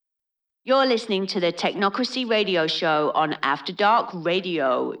You're listening to the Technocracy radio show on After Dark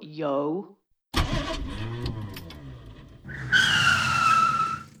Radio, yo.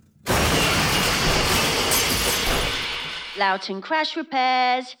 Loughton Crash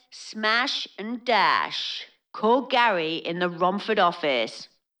Repairs, Smash and Dash. Call Gary in the Romford office.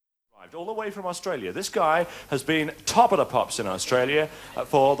 All the way from Australia. This guy has been top of the pops in Australia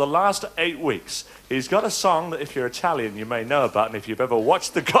for the last 8 weeks. He's got a song that if you're Italian you may know about, and if you've ever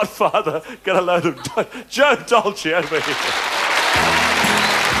watched The Godfather, get a load of Joe Dolce over here.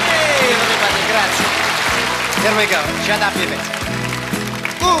 Hey everybody, grazie. Here we go, Shaddap You Face.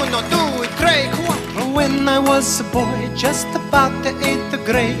 1, 2, 3, 4. When I was a boy, just about the 8th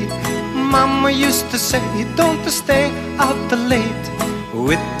grade, Mama used to say, don't stay out too late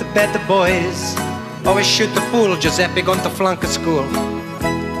with the bad boys. Always shoot the pool, Giuseppe going to flunk at school.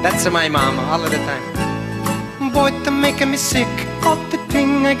 That's my mama all of the time. Boy, to making me sick, all the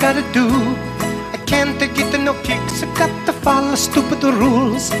thing I gotta do. I can't get no kicks, I got to follow stupid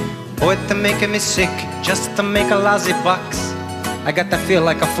rules. Boy, to making me sick, just to make a lousy bucks, I got to feel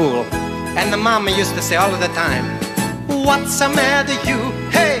like a fool. And the mama used to say all of the time, what's the matter you?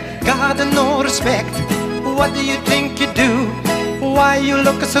 Hey, got no respect. What do you think you do? Why you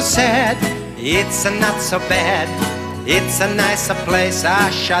look so sad? It's not so bad. It's a nicer place.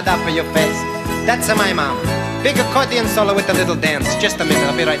 Shut up your face. That's my mom. Big accordion solo with a little dance. Just a minute,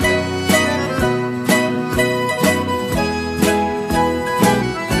 I'll be right there.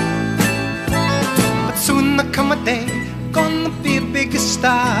 But soon there come a day, gonna be a big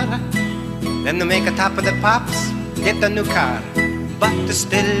star. Then to make a top of the pops, get a new car. But to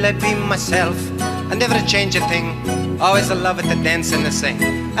still I be myself, I never change a thing. Always I love it to dance and to sing.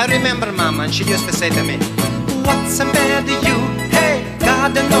 I remember Mama, and she used to say to me, what's the matter you? Hey,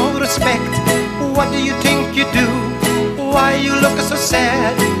 got no respect. What do you think you do? Why you look so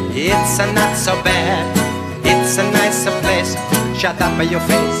sad? It's not so bad. It's a nicer place. Shut up your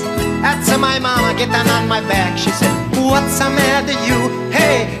face. That's my mama getting on my back. She said, what's the matter you?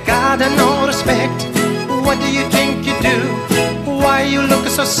 Hey, got no respect. What do you think you do? Why you look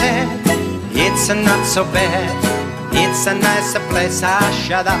so sad? It's not so bad. It's a nicer place.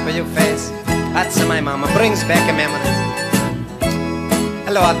 Shut up your face. That's my mama. Brings back memories.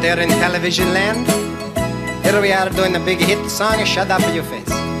 Hello out there in television land. Here we are doing a big hit song, Shut Up Your Face.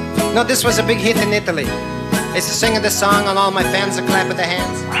 No, this was a big hit in Italy. They used to sing the song and all my fans would clap their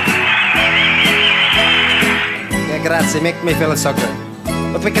hands. Yeah, grazie, make me feel so good.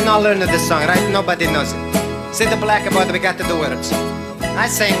 But we can all learn this song, right? Nobody knows it. Say the blackboard, we got to the words. I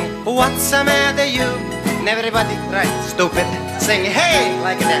sing, what's the matter you? And everybody, right, stupid, sing, hey,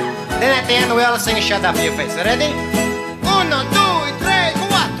 like that. Then at the end we all sing, Shut Up Your Face. Ready? 1, 2, 3,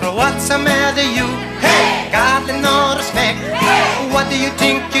 4. What's the matter you? Hey, got no respect. What do you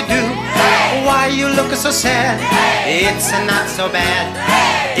think you do? Why you look so sad? It's not so bad.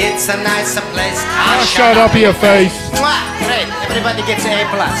 It's a nicer place. Shut up your face. Great, everybody gets A+.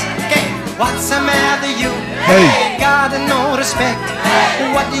 Okay, what's the matter you? Hey, got no respect.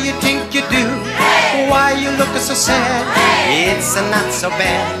 What do you think you do? Why you look so sad? It's not so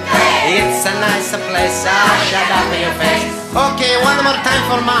bad. It's a nicer place. Shut up your face. Okay, one more time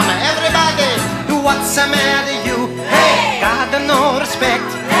for Mama. Everybody, what's the matter you? Hey, got no respect.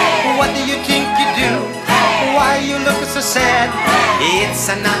 What do you think you do? Why you look so sad? It's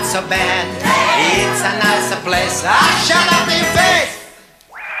not so bad. It's a nicer place. Shut up your face.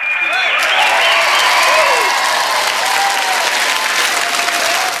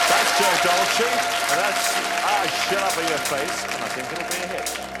 That's Joe Dolce, and that's Shut Up Your Face, and I think it'll be a hit.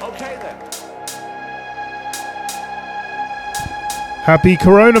 Okay then. happy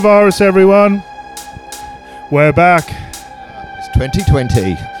coronavirus, everyone. We're back. It's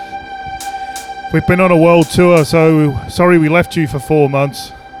 2020. We've been on a world tour, so sorry we left you for 4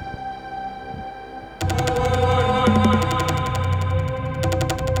 months.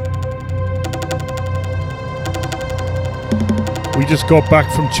 We just got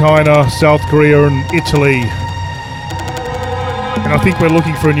back from China, South Korea and Italy. And I think we're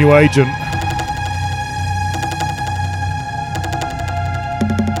looking for a new agent.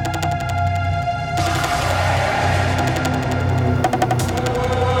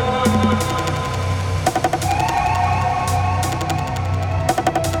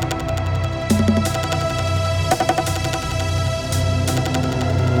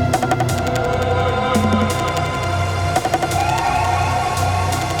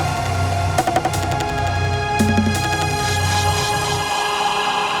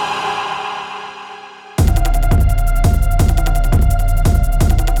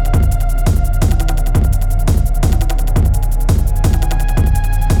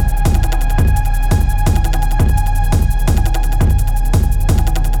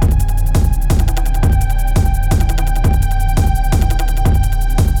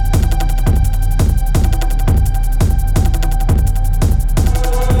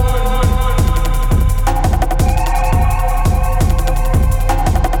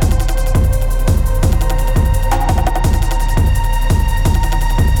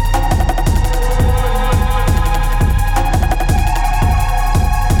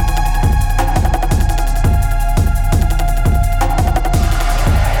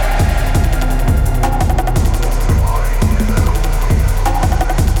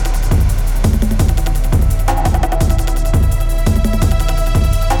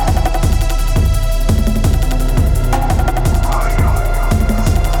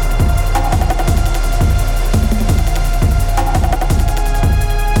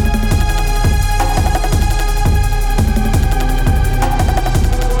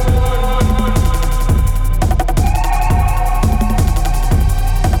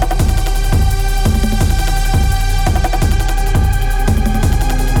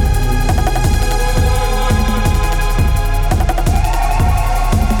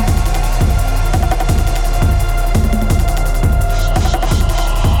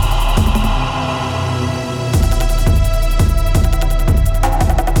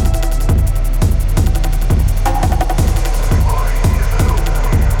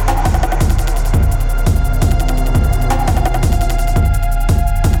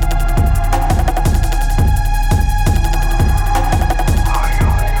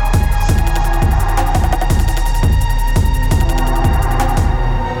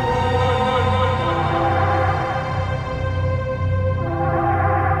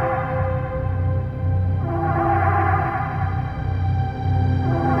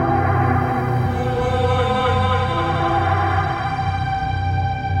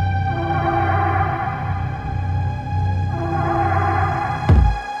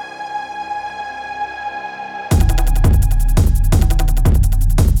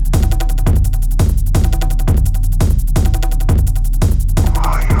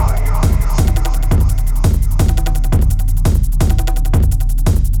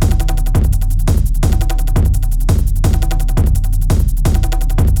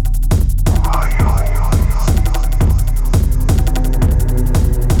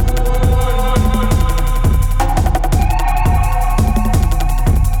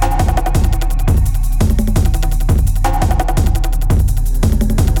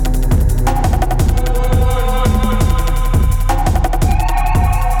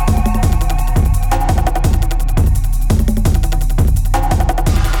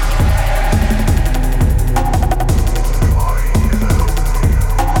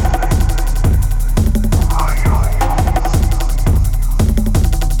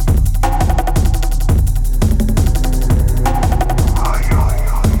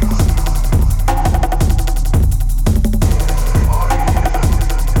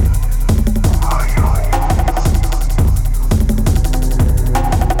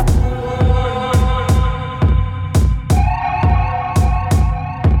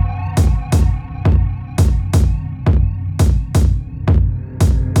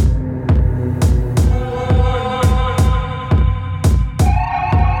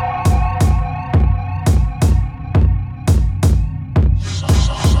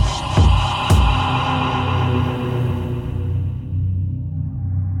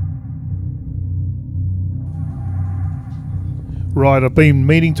 Right, I've been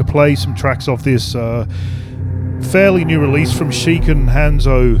meaning to play some tracks off this fairly new release from Shiken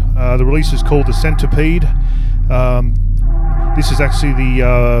Hanzo. The release is called The Centipede. This is actually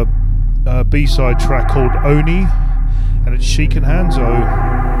the B-side track called Oni, and it's Shiken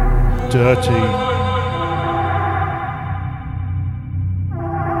Hanzo, Dirty.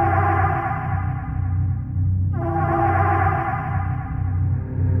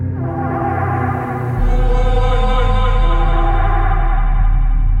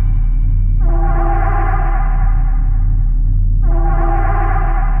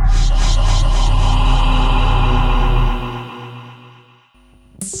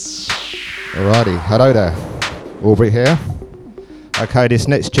 Alrighty, hello there, Aubrey here. Okay, this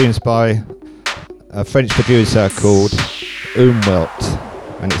next tune's by a French producer called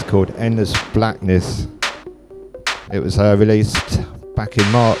Umwelt, and it's called Endless Blackness. It was released back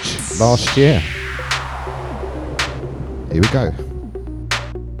in March last year. Here we go.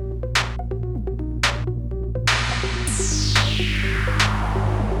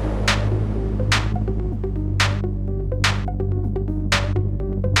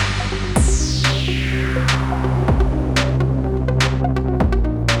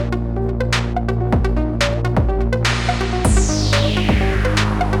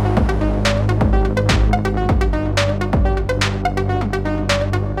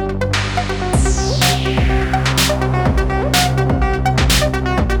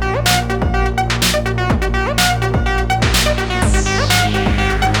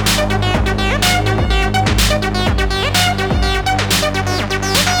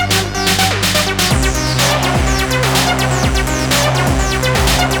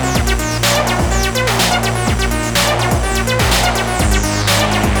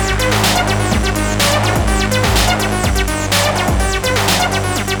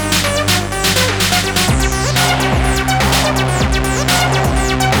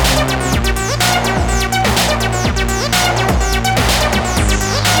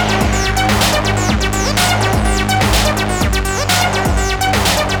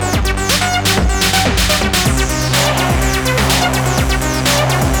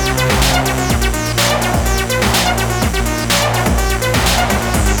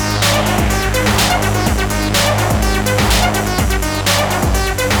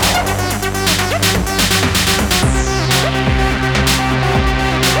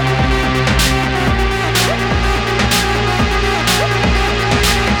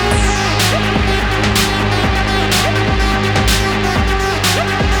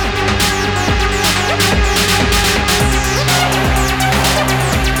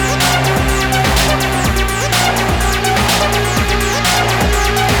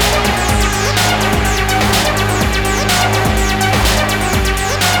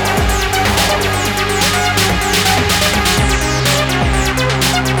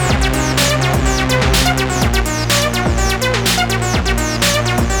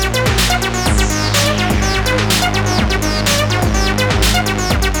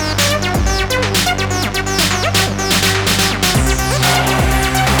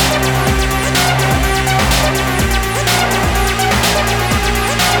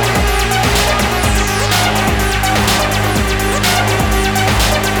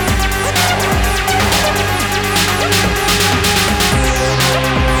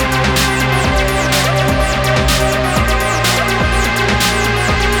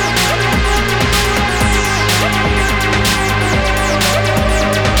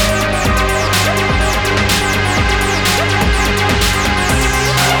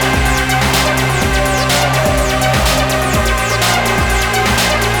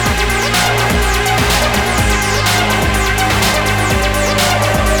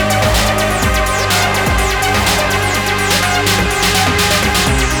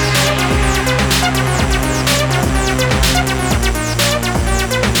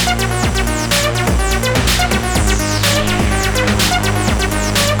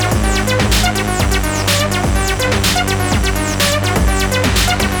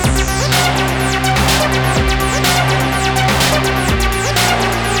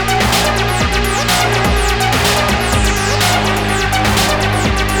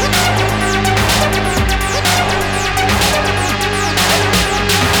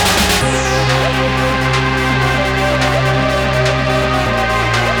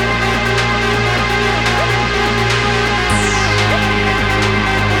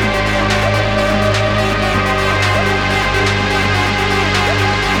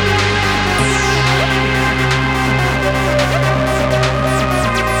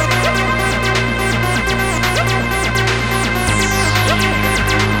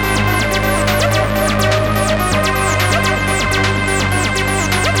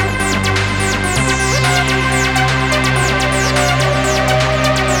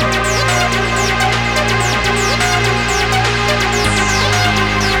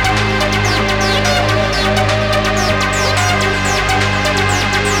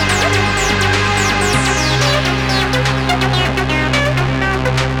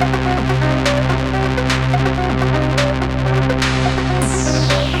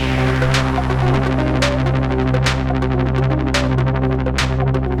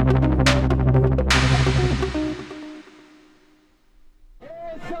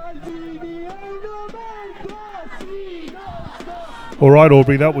 All right,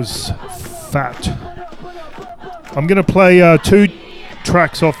 Aubrey, that was phat. I'm going to play 2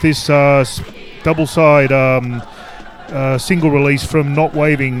 tracks off this double-side single release from Not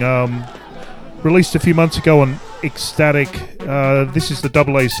Waving, released a few months ago on Ecstatic. This is the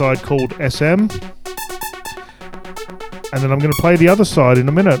double A side called SM. And then I'm going to play the other side in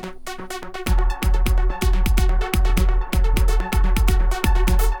a minute.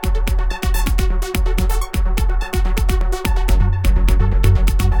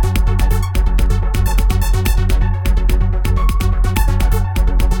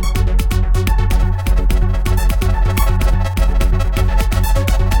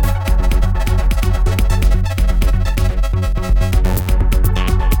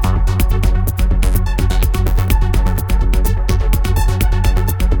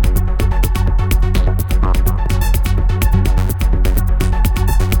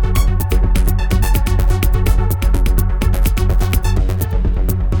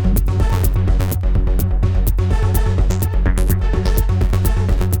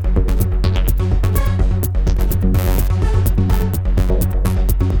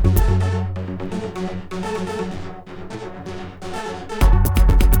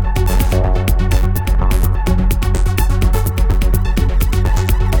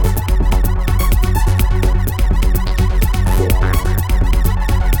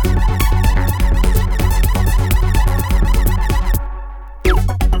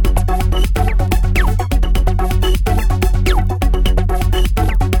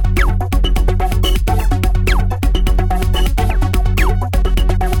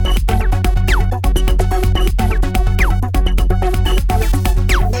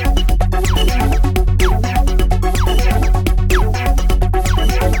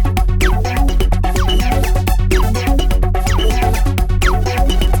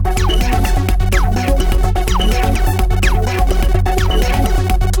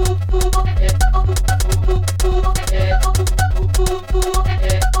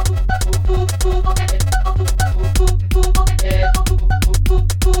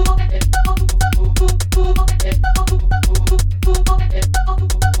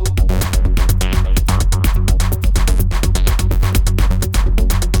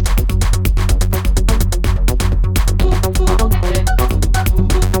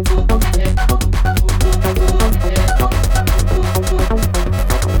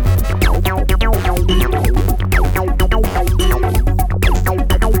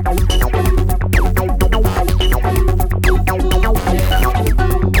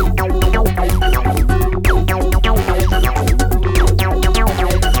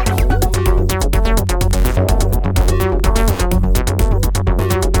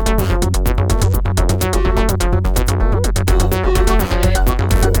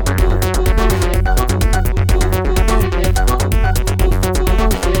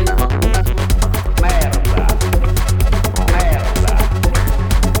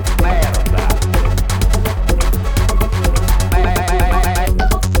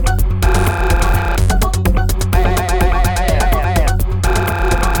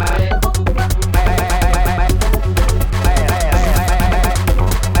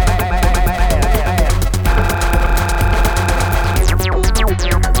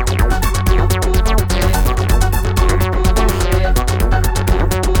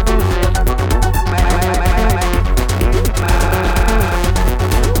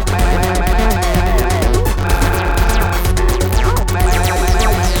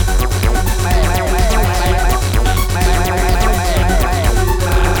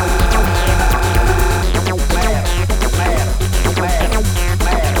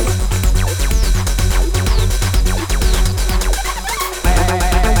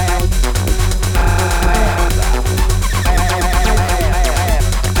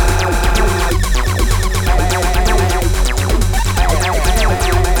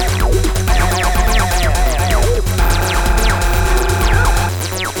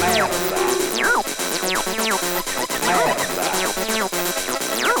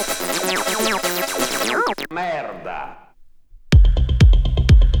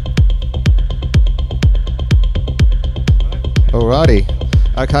 Alrighty.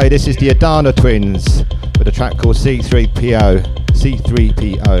 Okay, this is the Adana Twins with a track called C3PO.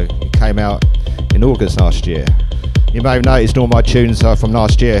 C3PO. It came out in August last year. You may have noticed all my tunes are from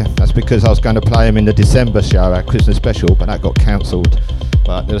last year. That's because I was going to play them in the December show, our Christmas special, but that got cancelled.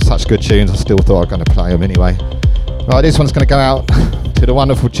 But they were such good tunes, I still thought I was going to play them anyway. Right, this one's going to go out to the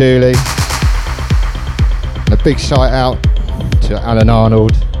wonderful Julie. And a big shout out to Alan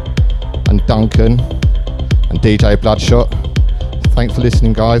Arnold and Duncan and DJ Bloodshot. Thanks for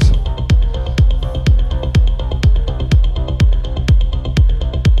listening, guys.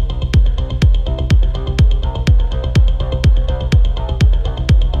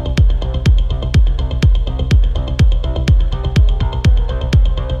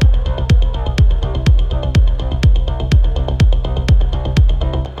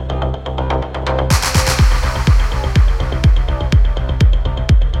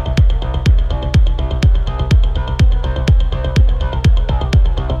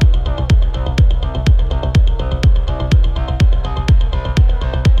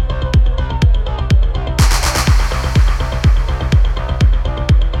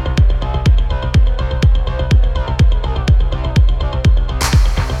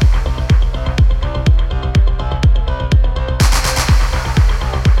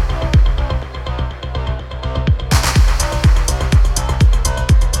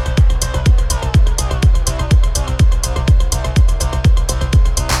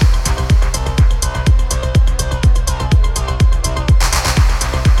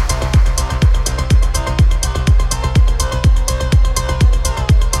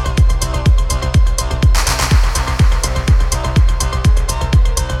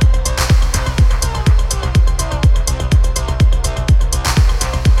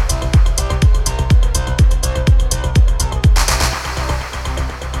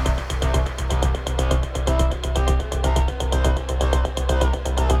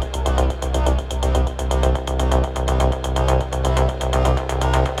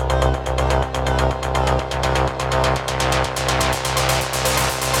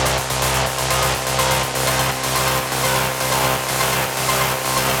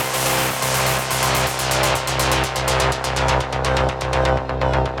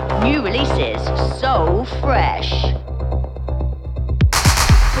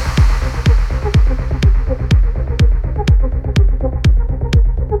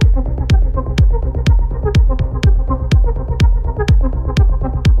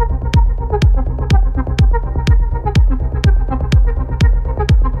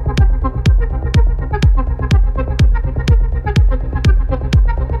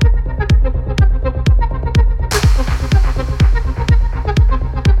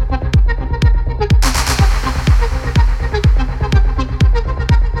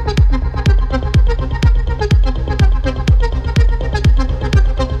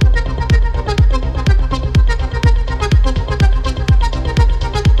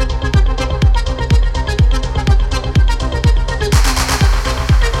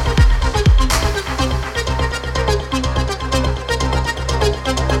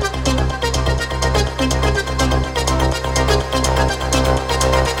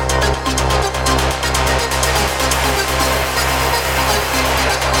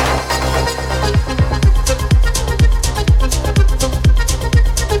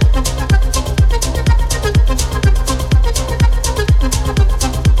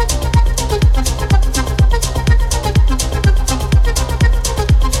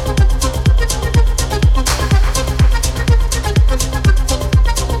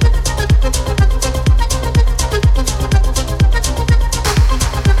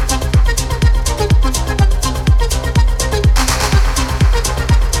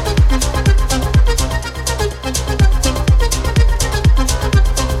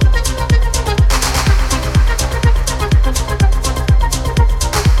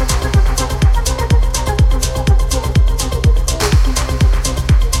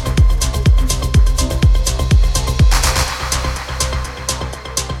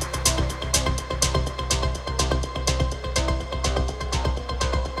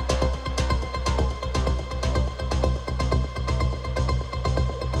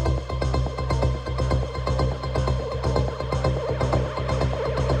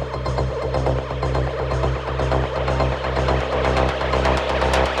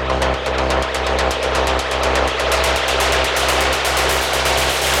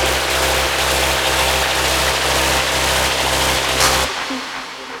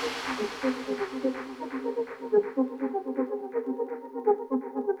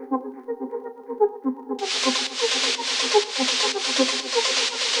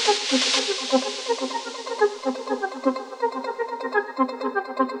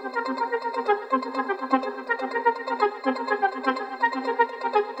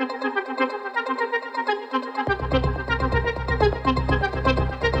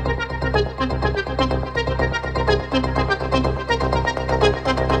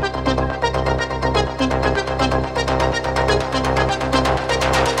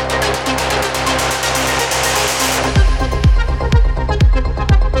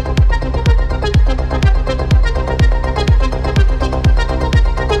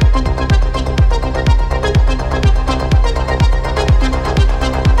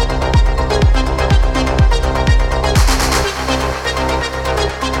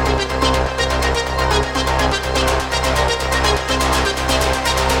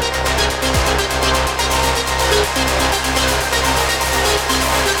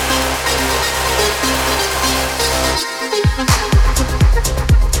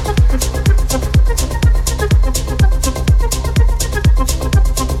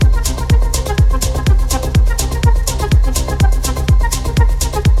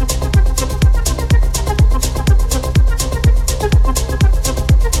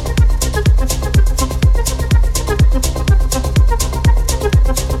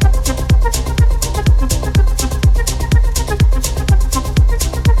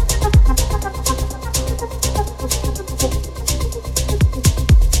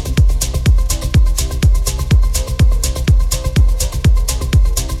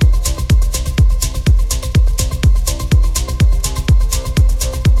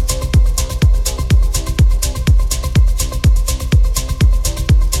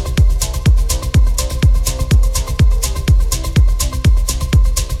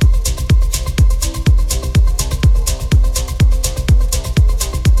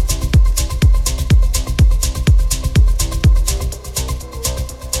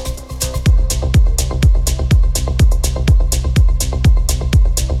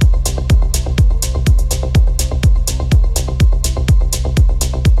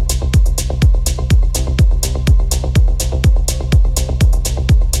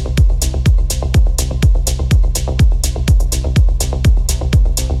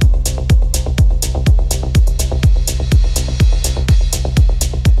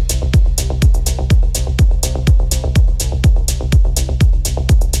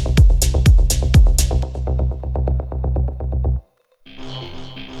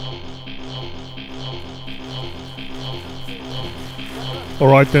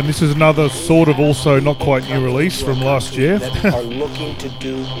 Alright then, this is another sort of also not quite new release from last year. That are looking to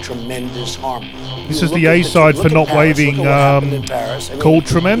do tremendous harm. This is the A-side for Not Waving, called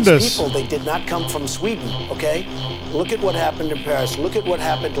Tremendous. People, they did not come from Sweden, okay? Look at what happened in Paris. Look at what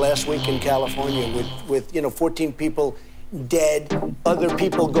happened last week in California with 14 people dead, other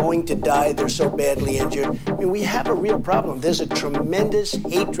people going to die, they're so badly injured. I mean, we have a real problem. There's a tremendous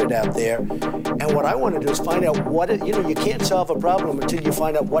hatred out there, and what I want to do is find out you can't solve a problem until you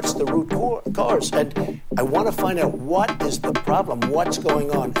find out what's the root cause, and I want to find out what is the problem, what's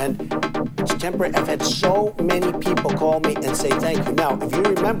going on, and it's temporary. I've had so many people call me and say thank you. Now, if you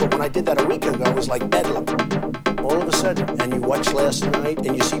remember when I did that a week ago, it was like bedlam. All of a sudden, and you watch last night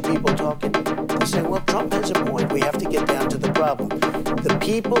and you see people talking, they say, well, Trump has a point. We have to get down to the problem. The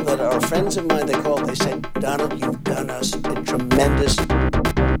people that are friends of mine, they called, they said, Donald, you've done us a tremendous.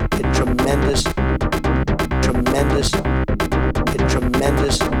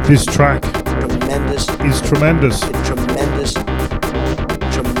 This track is tremendous.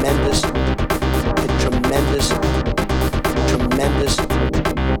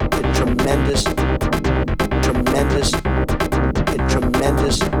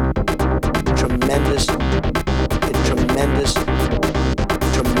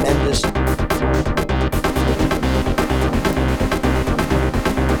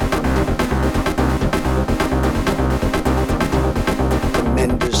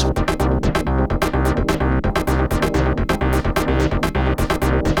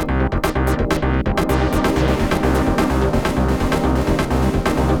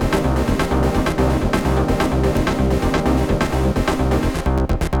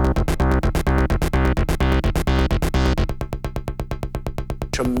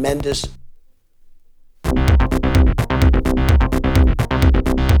 Tremendous.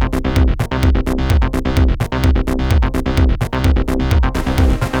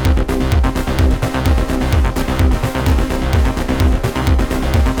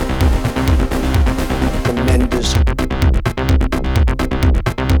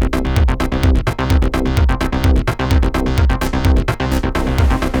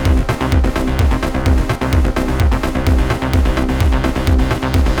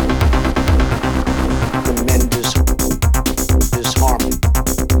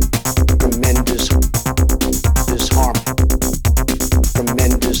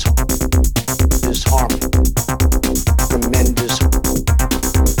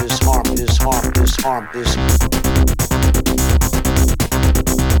 harm. This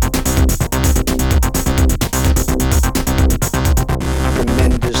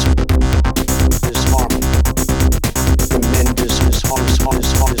tremendous this harm. Tremendous this harm.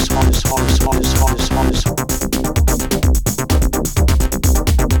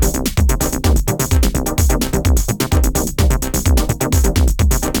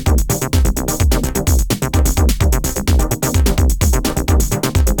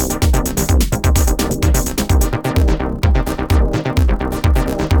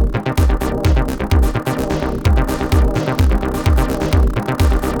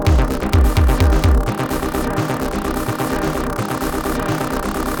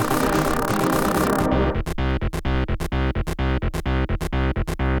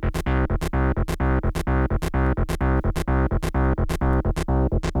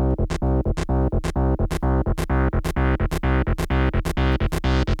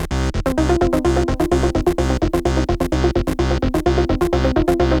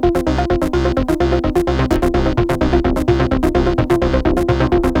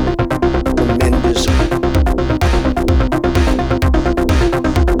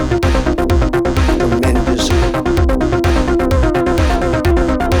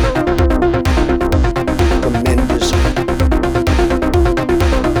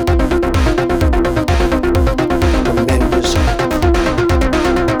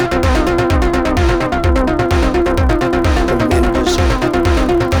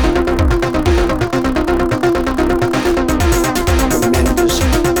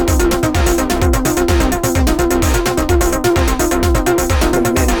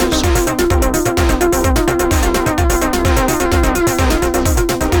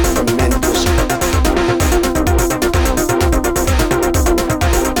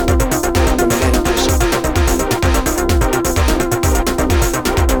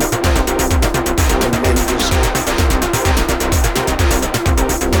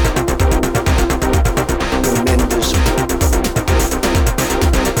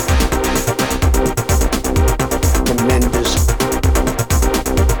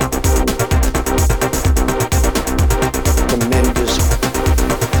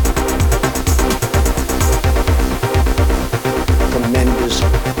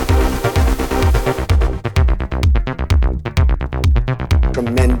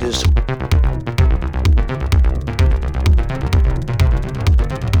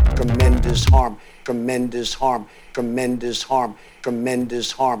 Tremendous harm, tremendous harm,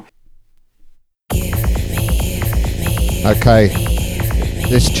 tremendous harm. Okay,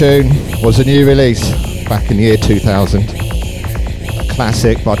 this tune was a new release back in the year 2000. A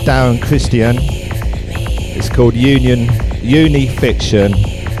classic by Darren Christian. It's called Uni-Fiktion,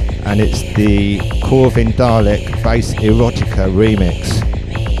 and it's the Corvin Dalek Basserotica remix.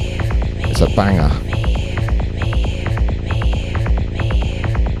 It's a banger.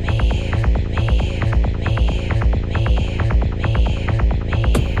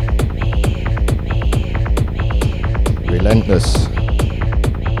 Relentless.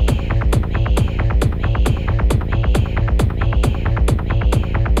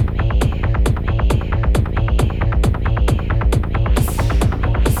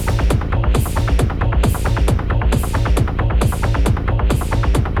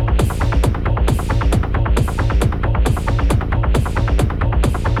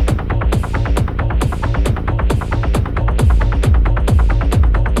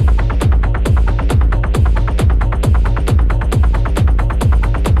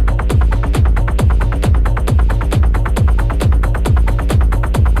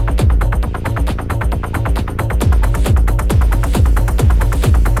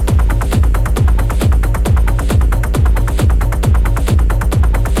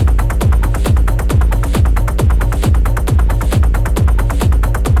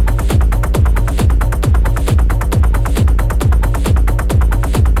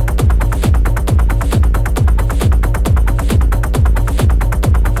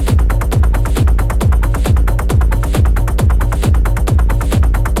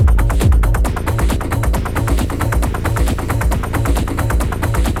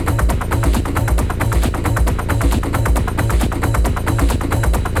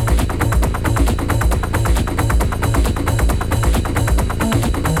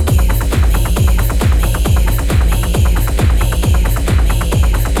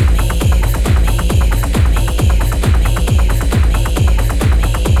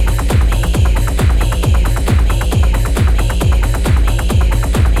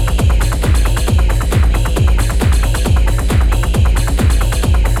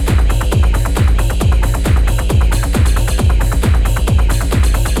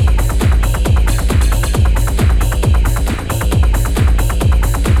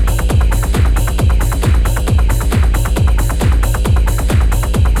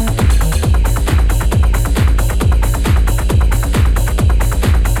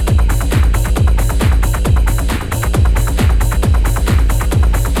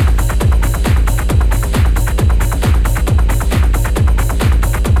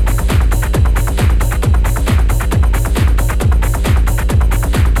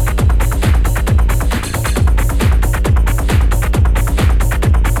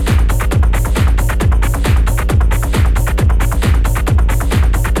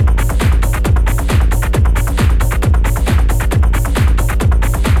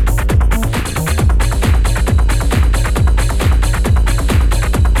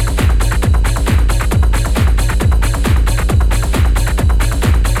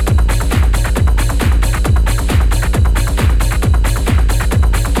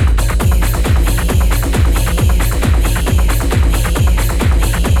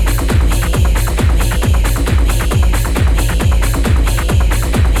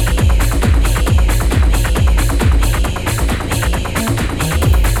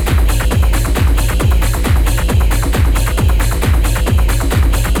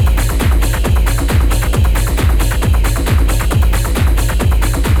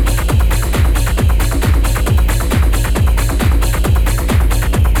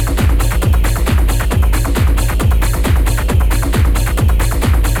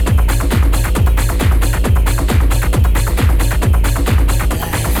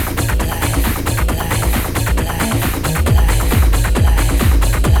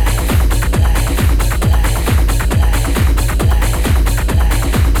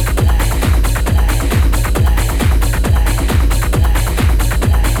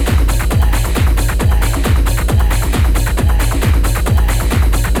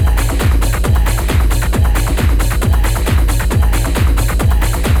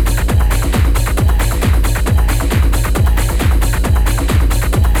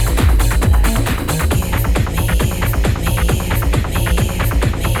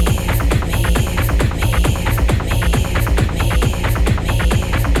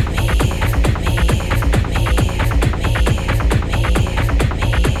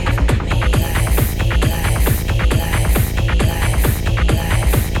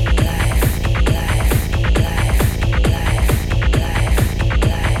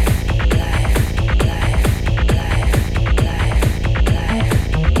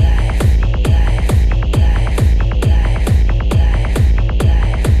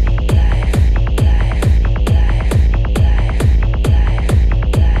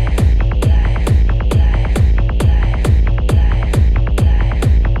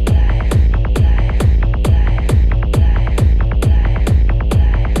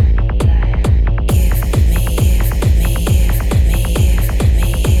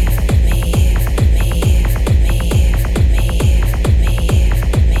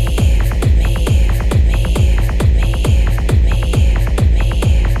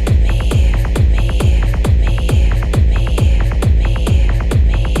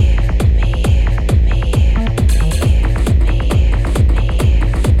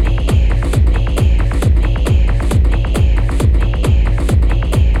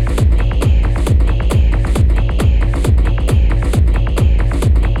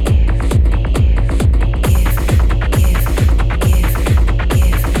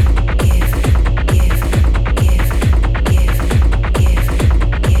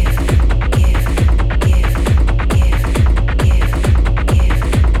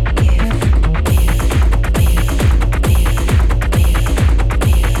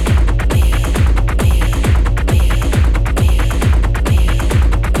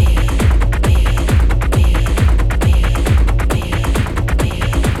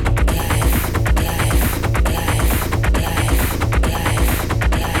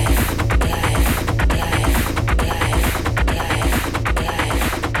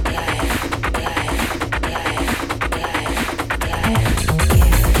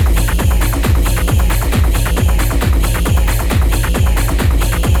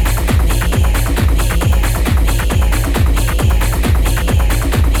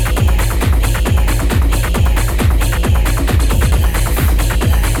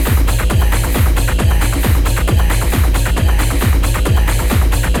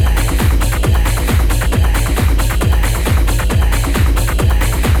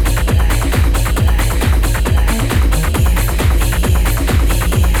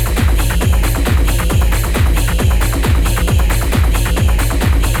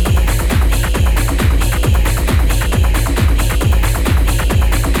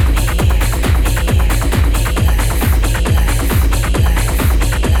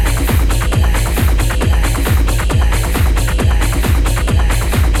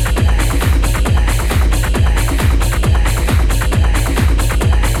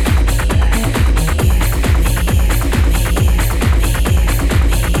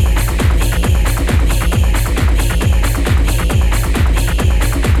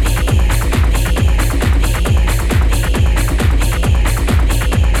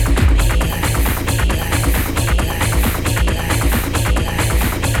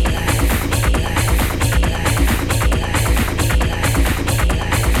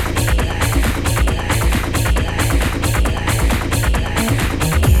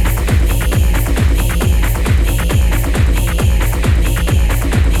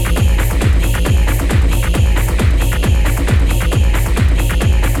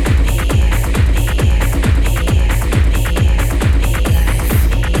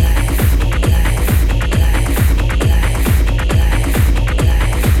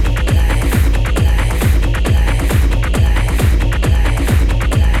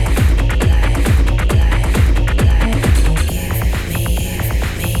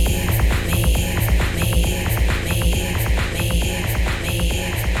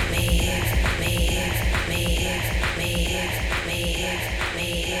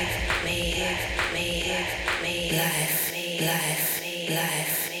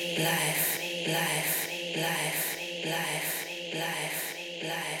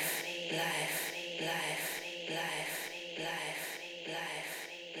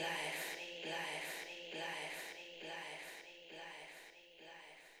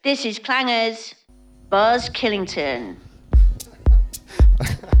 This is Clangers, Buzz Killington.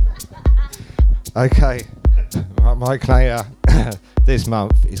 Okay, my clanger this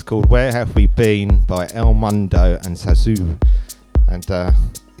month is called Where Have We Been by El Mundo and Zazou. And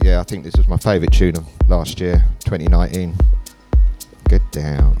yeah, I think this was my favourite tune of last year, 2019. Get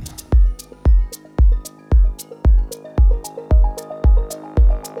down.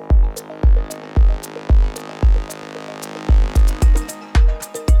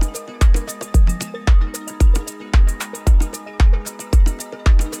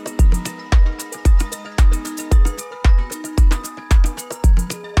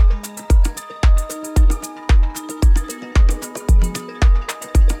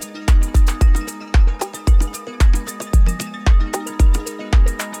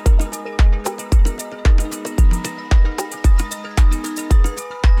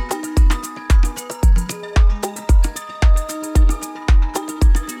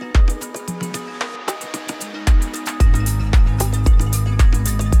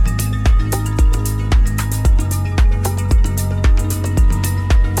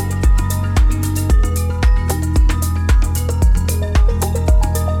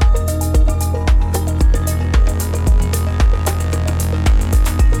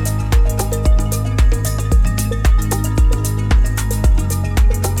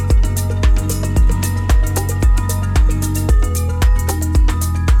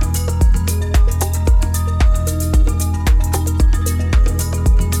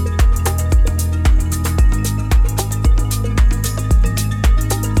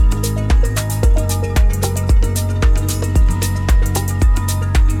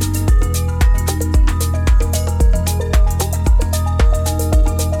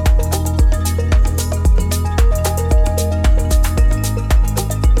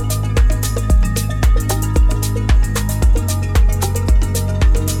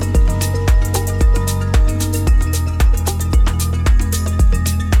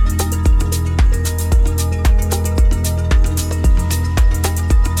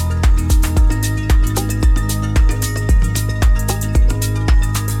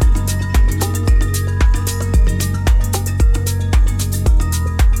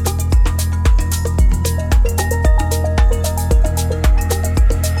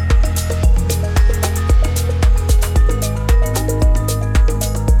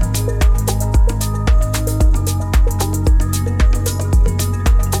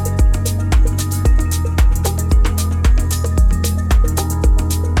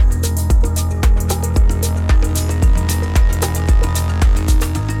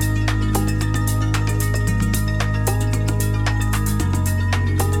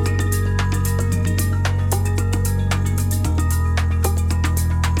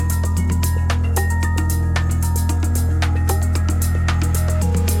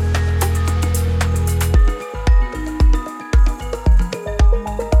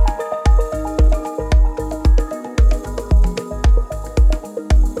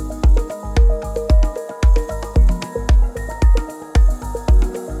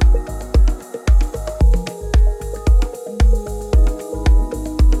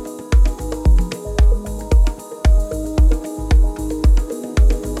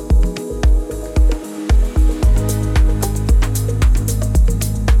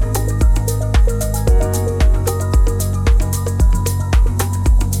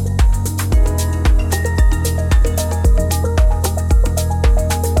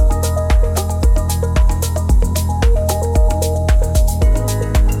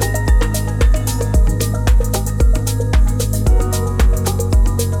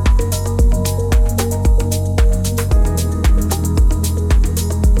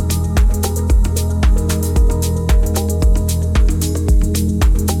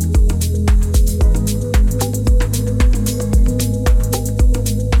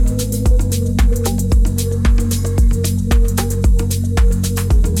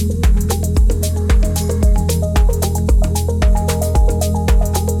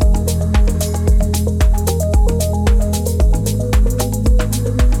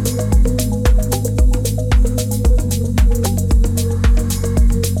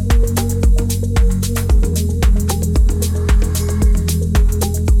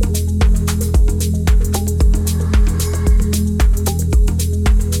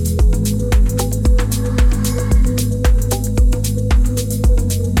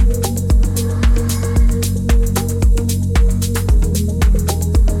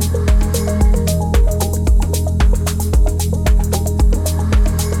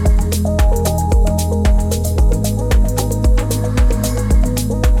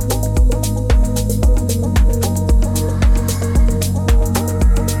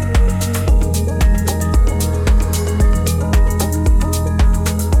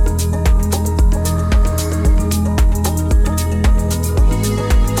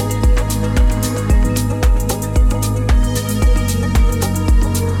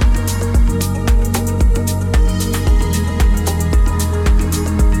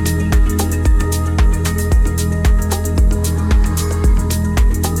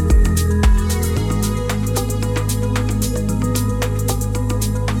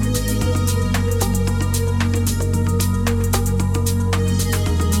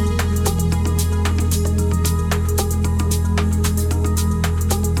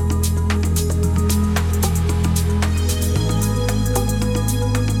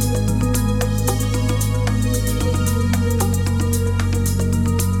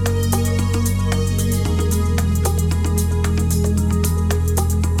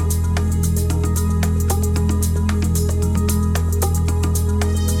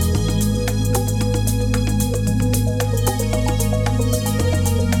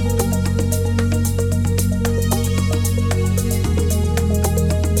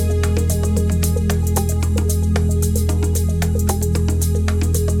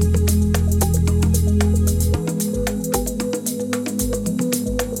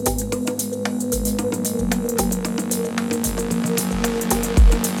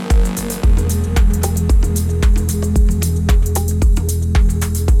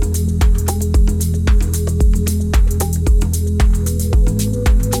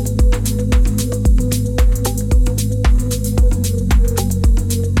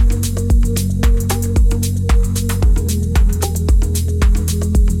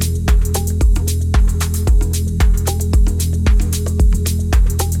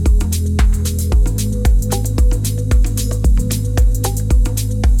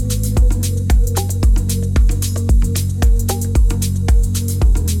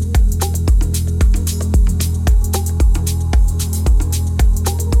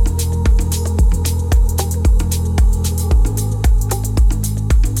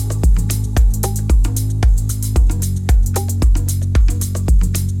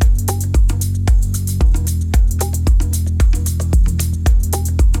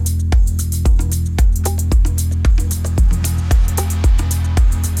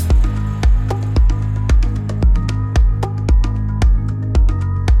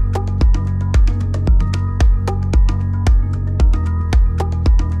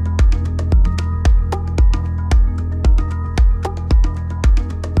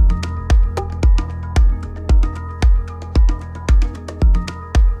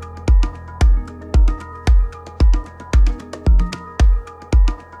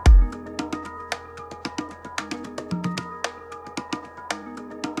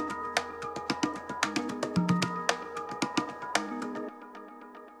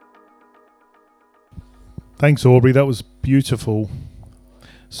 Thanks, Aubrey. That was beautiful.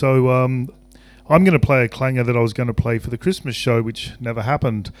 So I'm going to play a clanger that I was going to play for the Christmas show, which never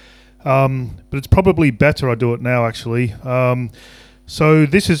happened. But it's probably better I do it now, actually. So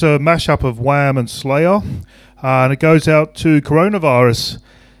this is a mashup of Wham and Slayer, and it goes out to Coronavirus.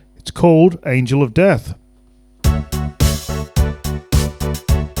 It's called Angel of Death.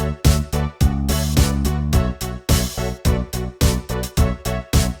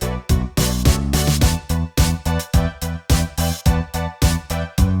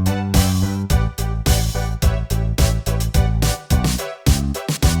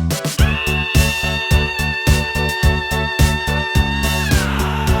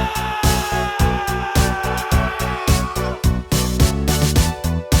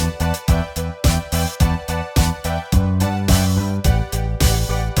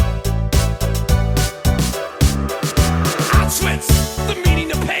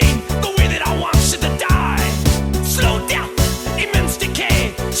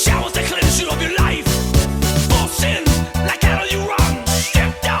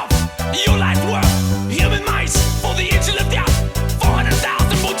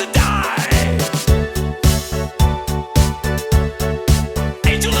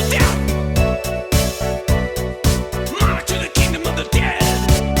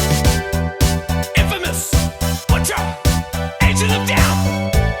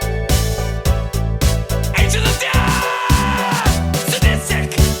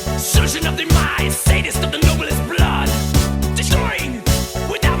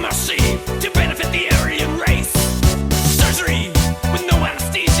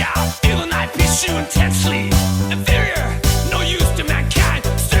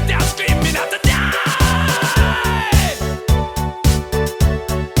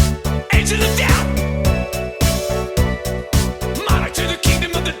 Monarch to the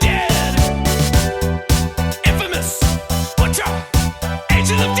kingdom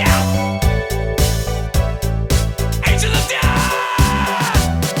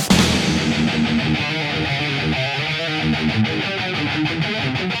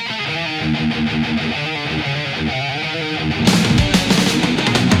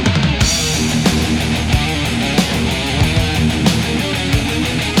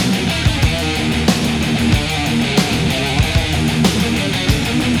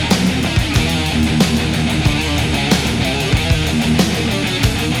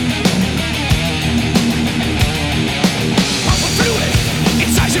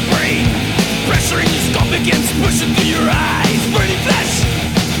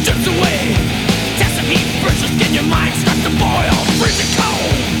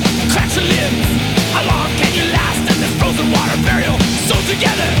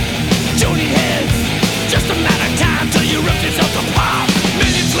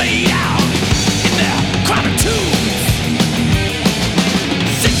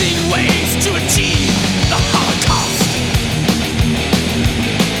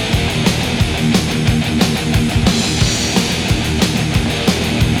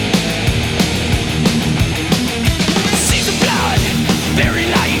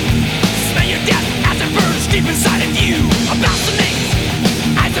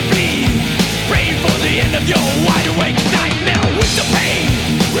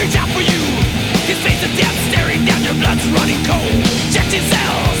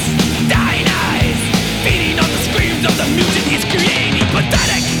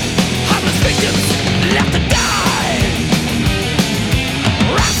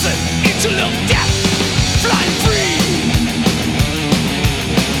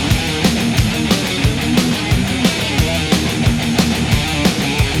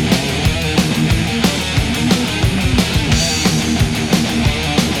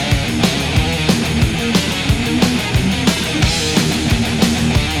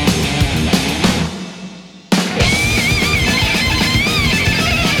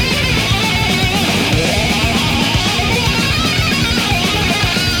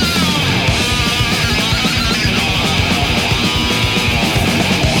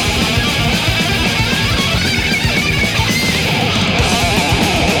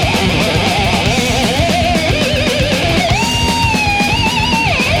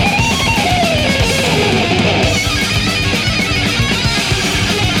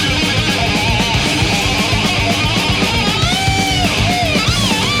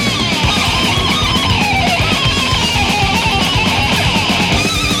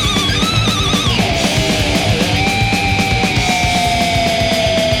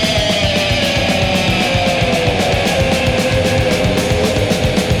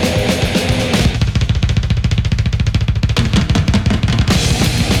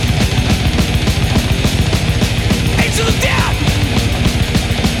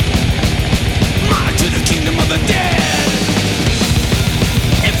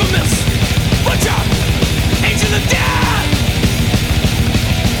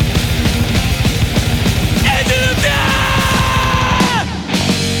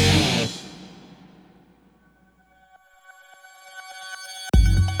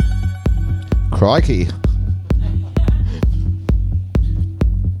Crikey.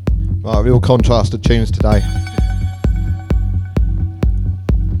 Right, real contrasted tunes today.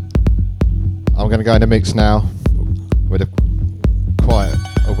 I'm going to go in the mix now with quite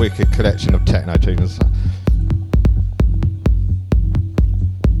a wicked collection of techno tunes.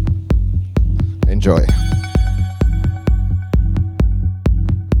 Enjoy.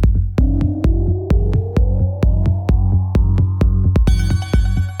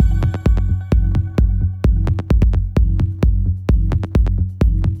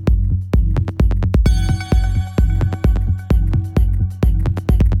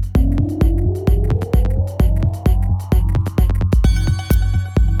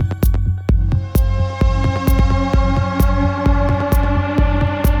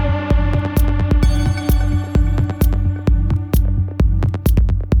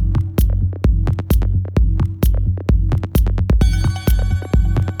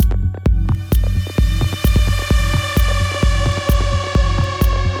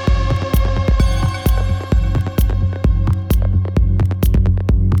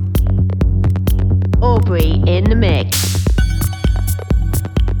 Aubrey in the mix.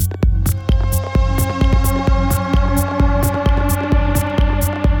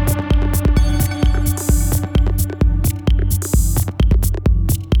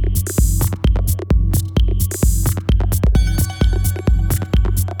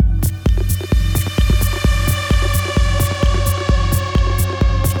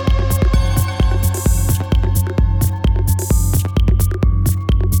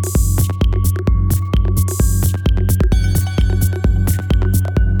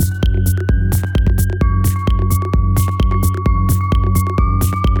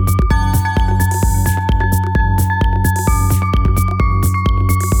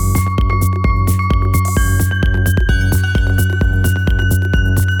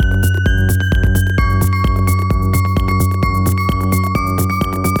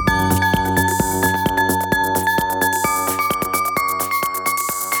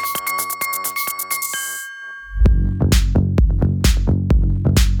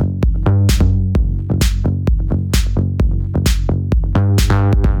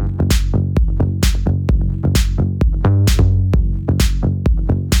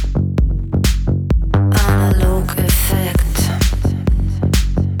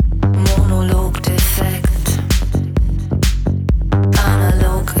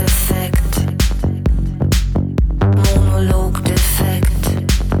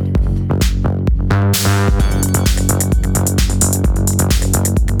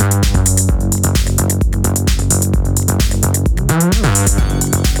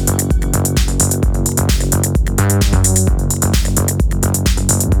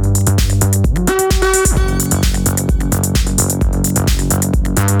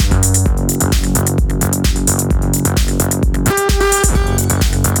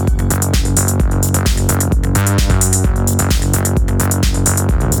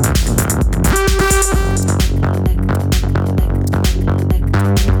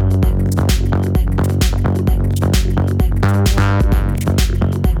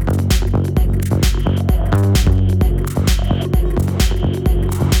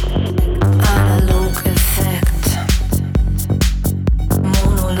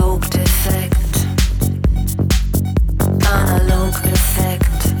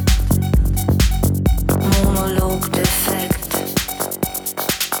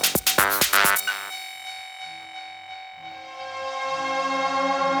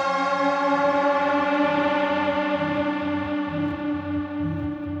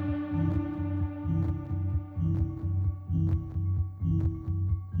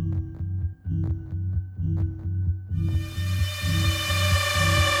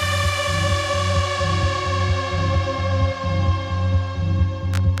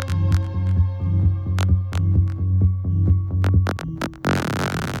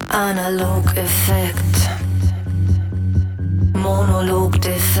 Analog effect, monolog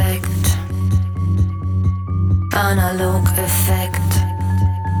defekt, analog effect,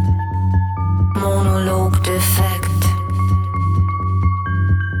 monolog defekt.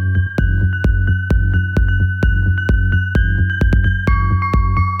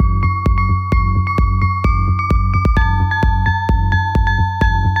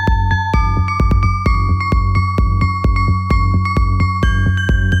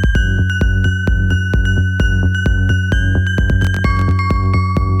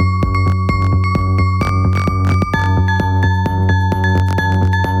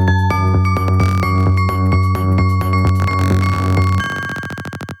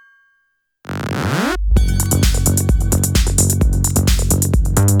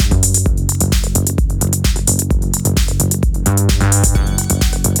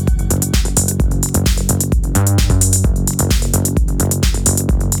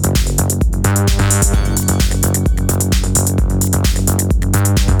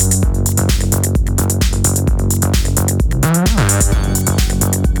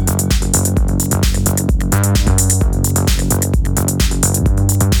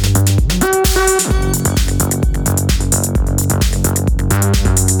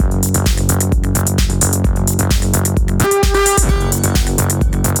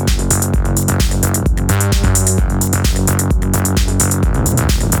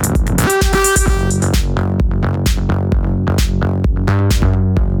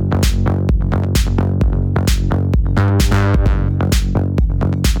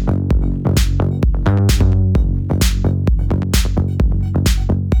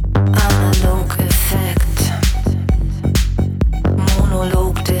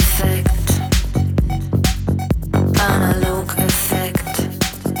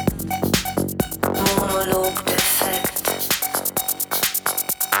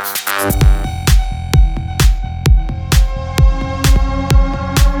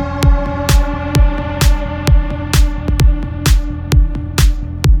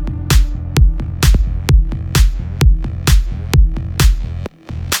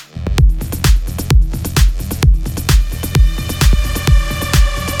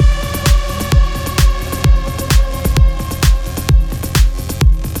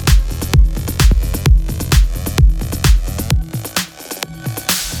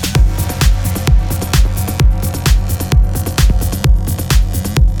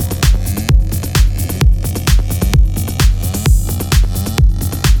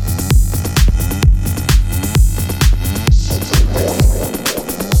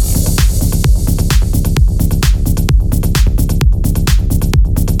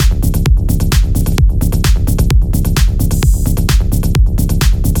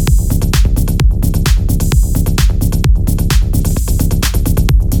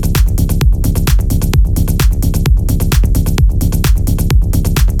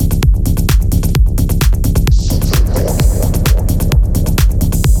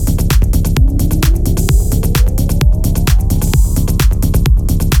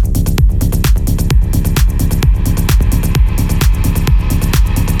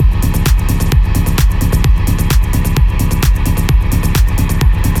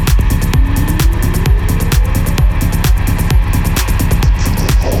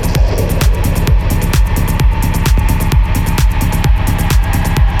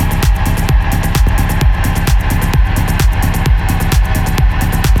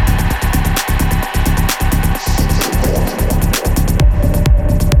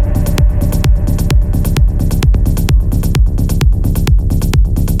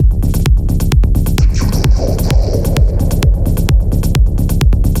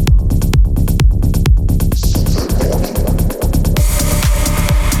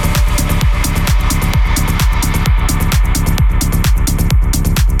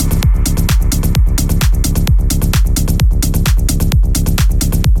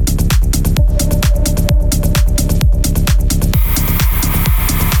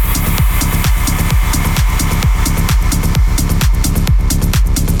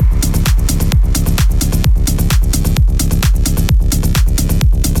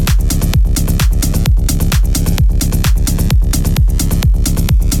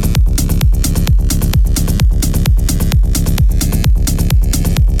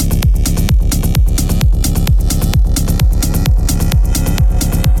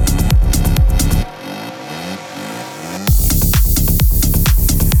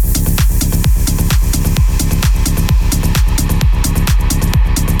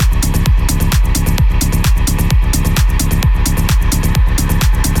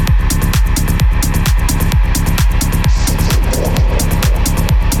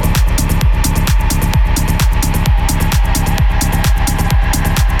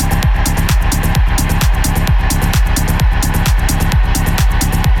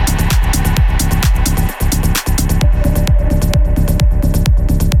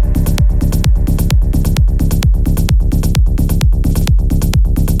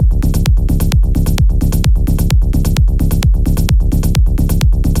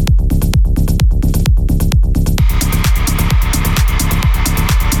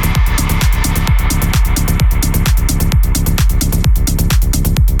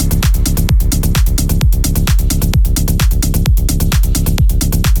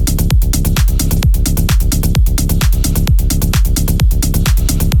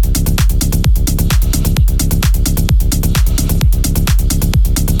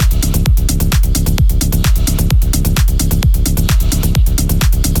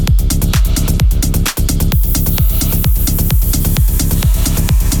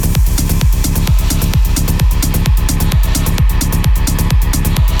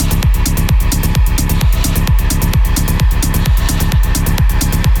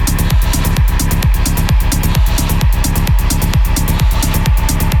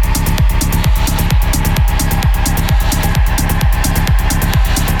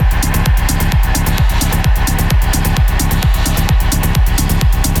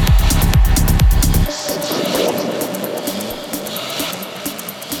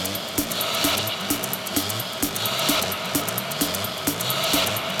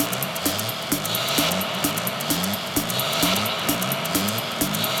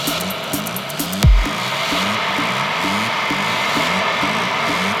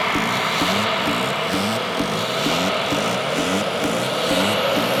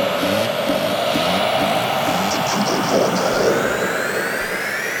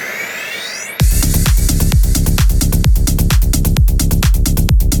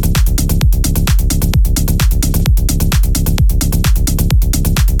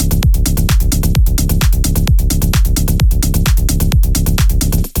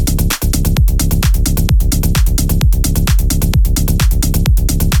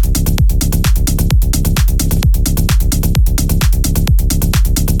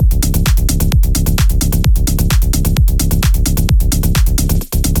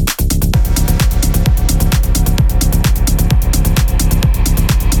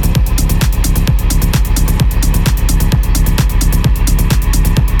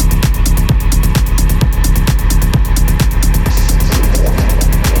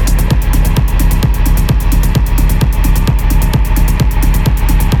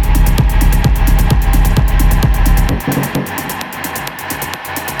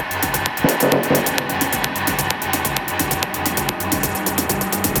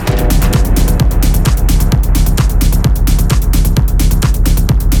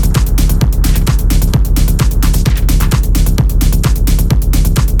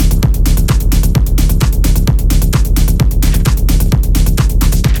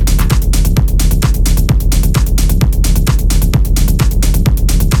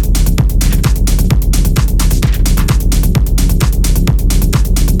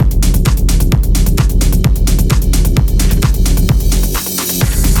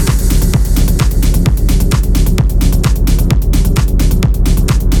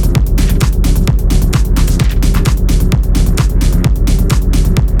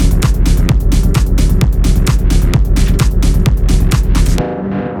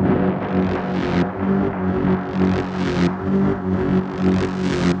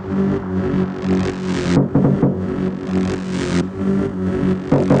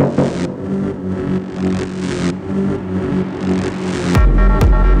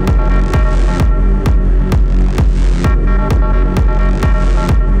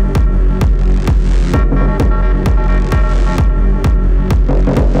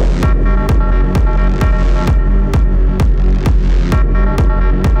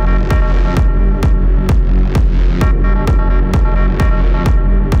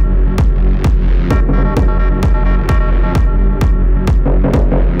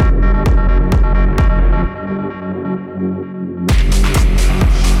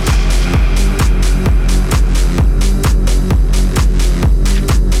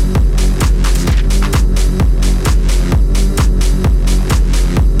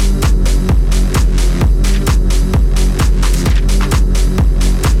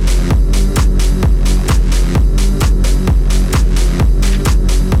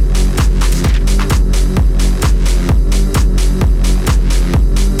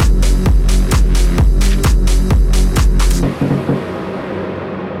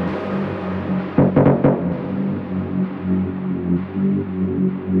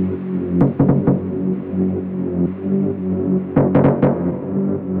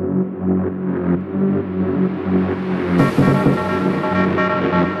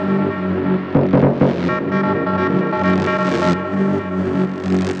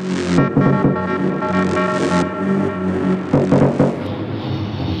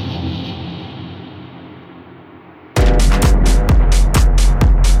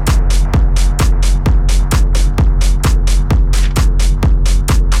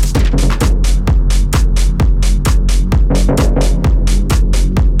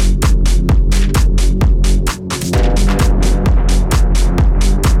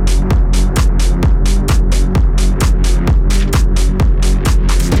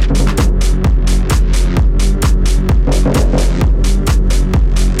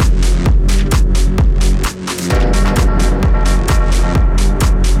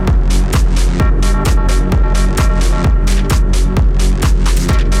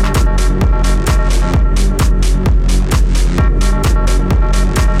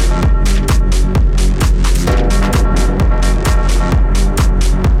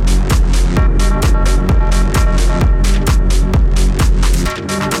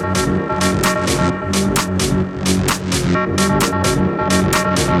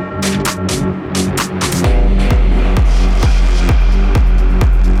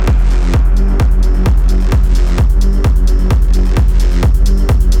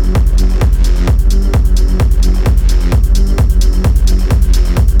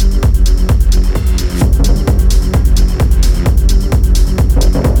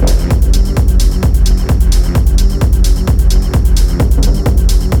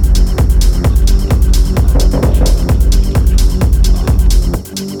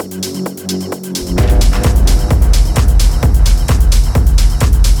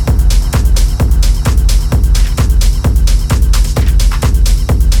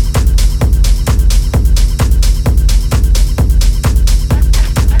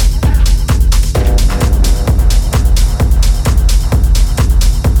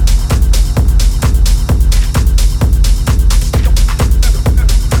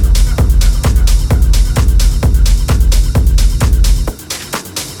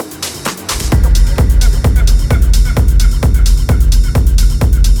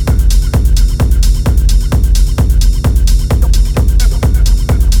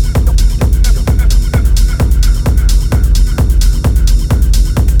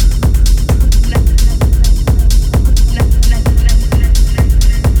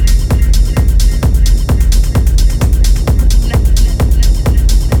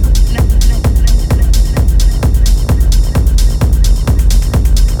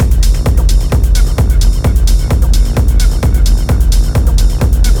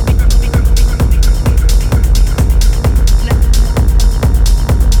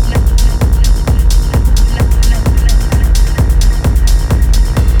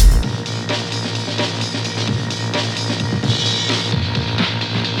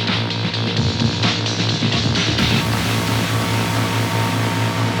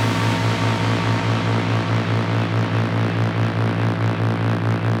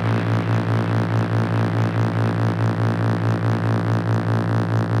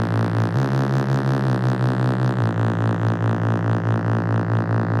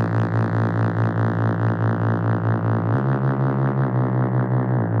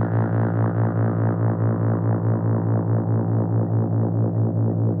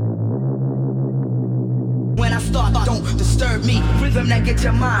 disturb me. Rhythm that get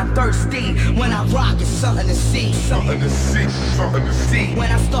your mind thirsty. When I rock, it's something to see. Something to see, something to see.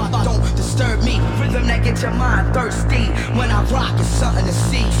 When I start, don't disturb me. Rhythm that get your mind thirsty. When I rock, it's something to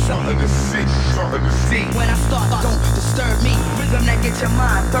see. Something to see, something to see. When I start, don't disturb me. Rhythm that get your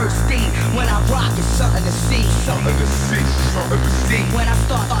mind thirsty. When I rock, it's something to see. Something to see, something to see. When I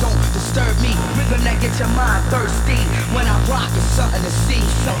start, don't disturb me. Rhythm that get your mind thirsty. When I rock, it's something to see.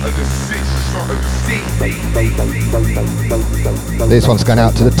 Something to see, something to see. This one's going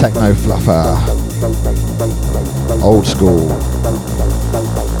out to the Techno Fluffer. Old school.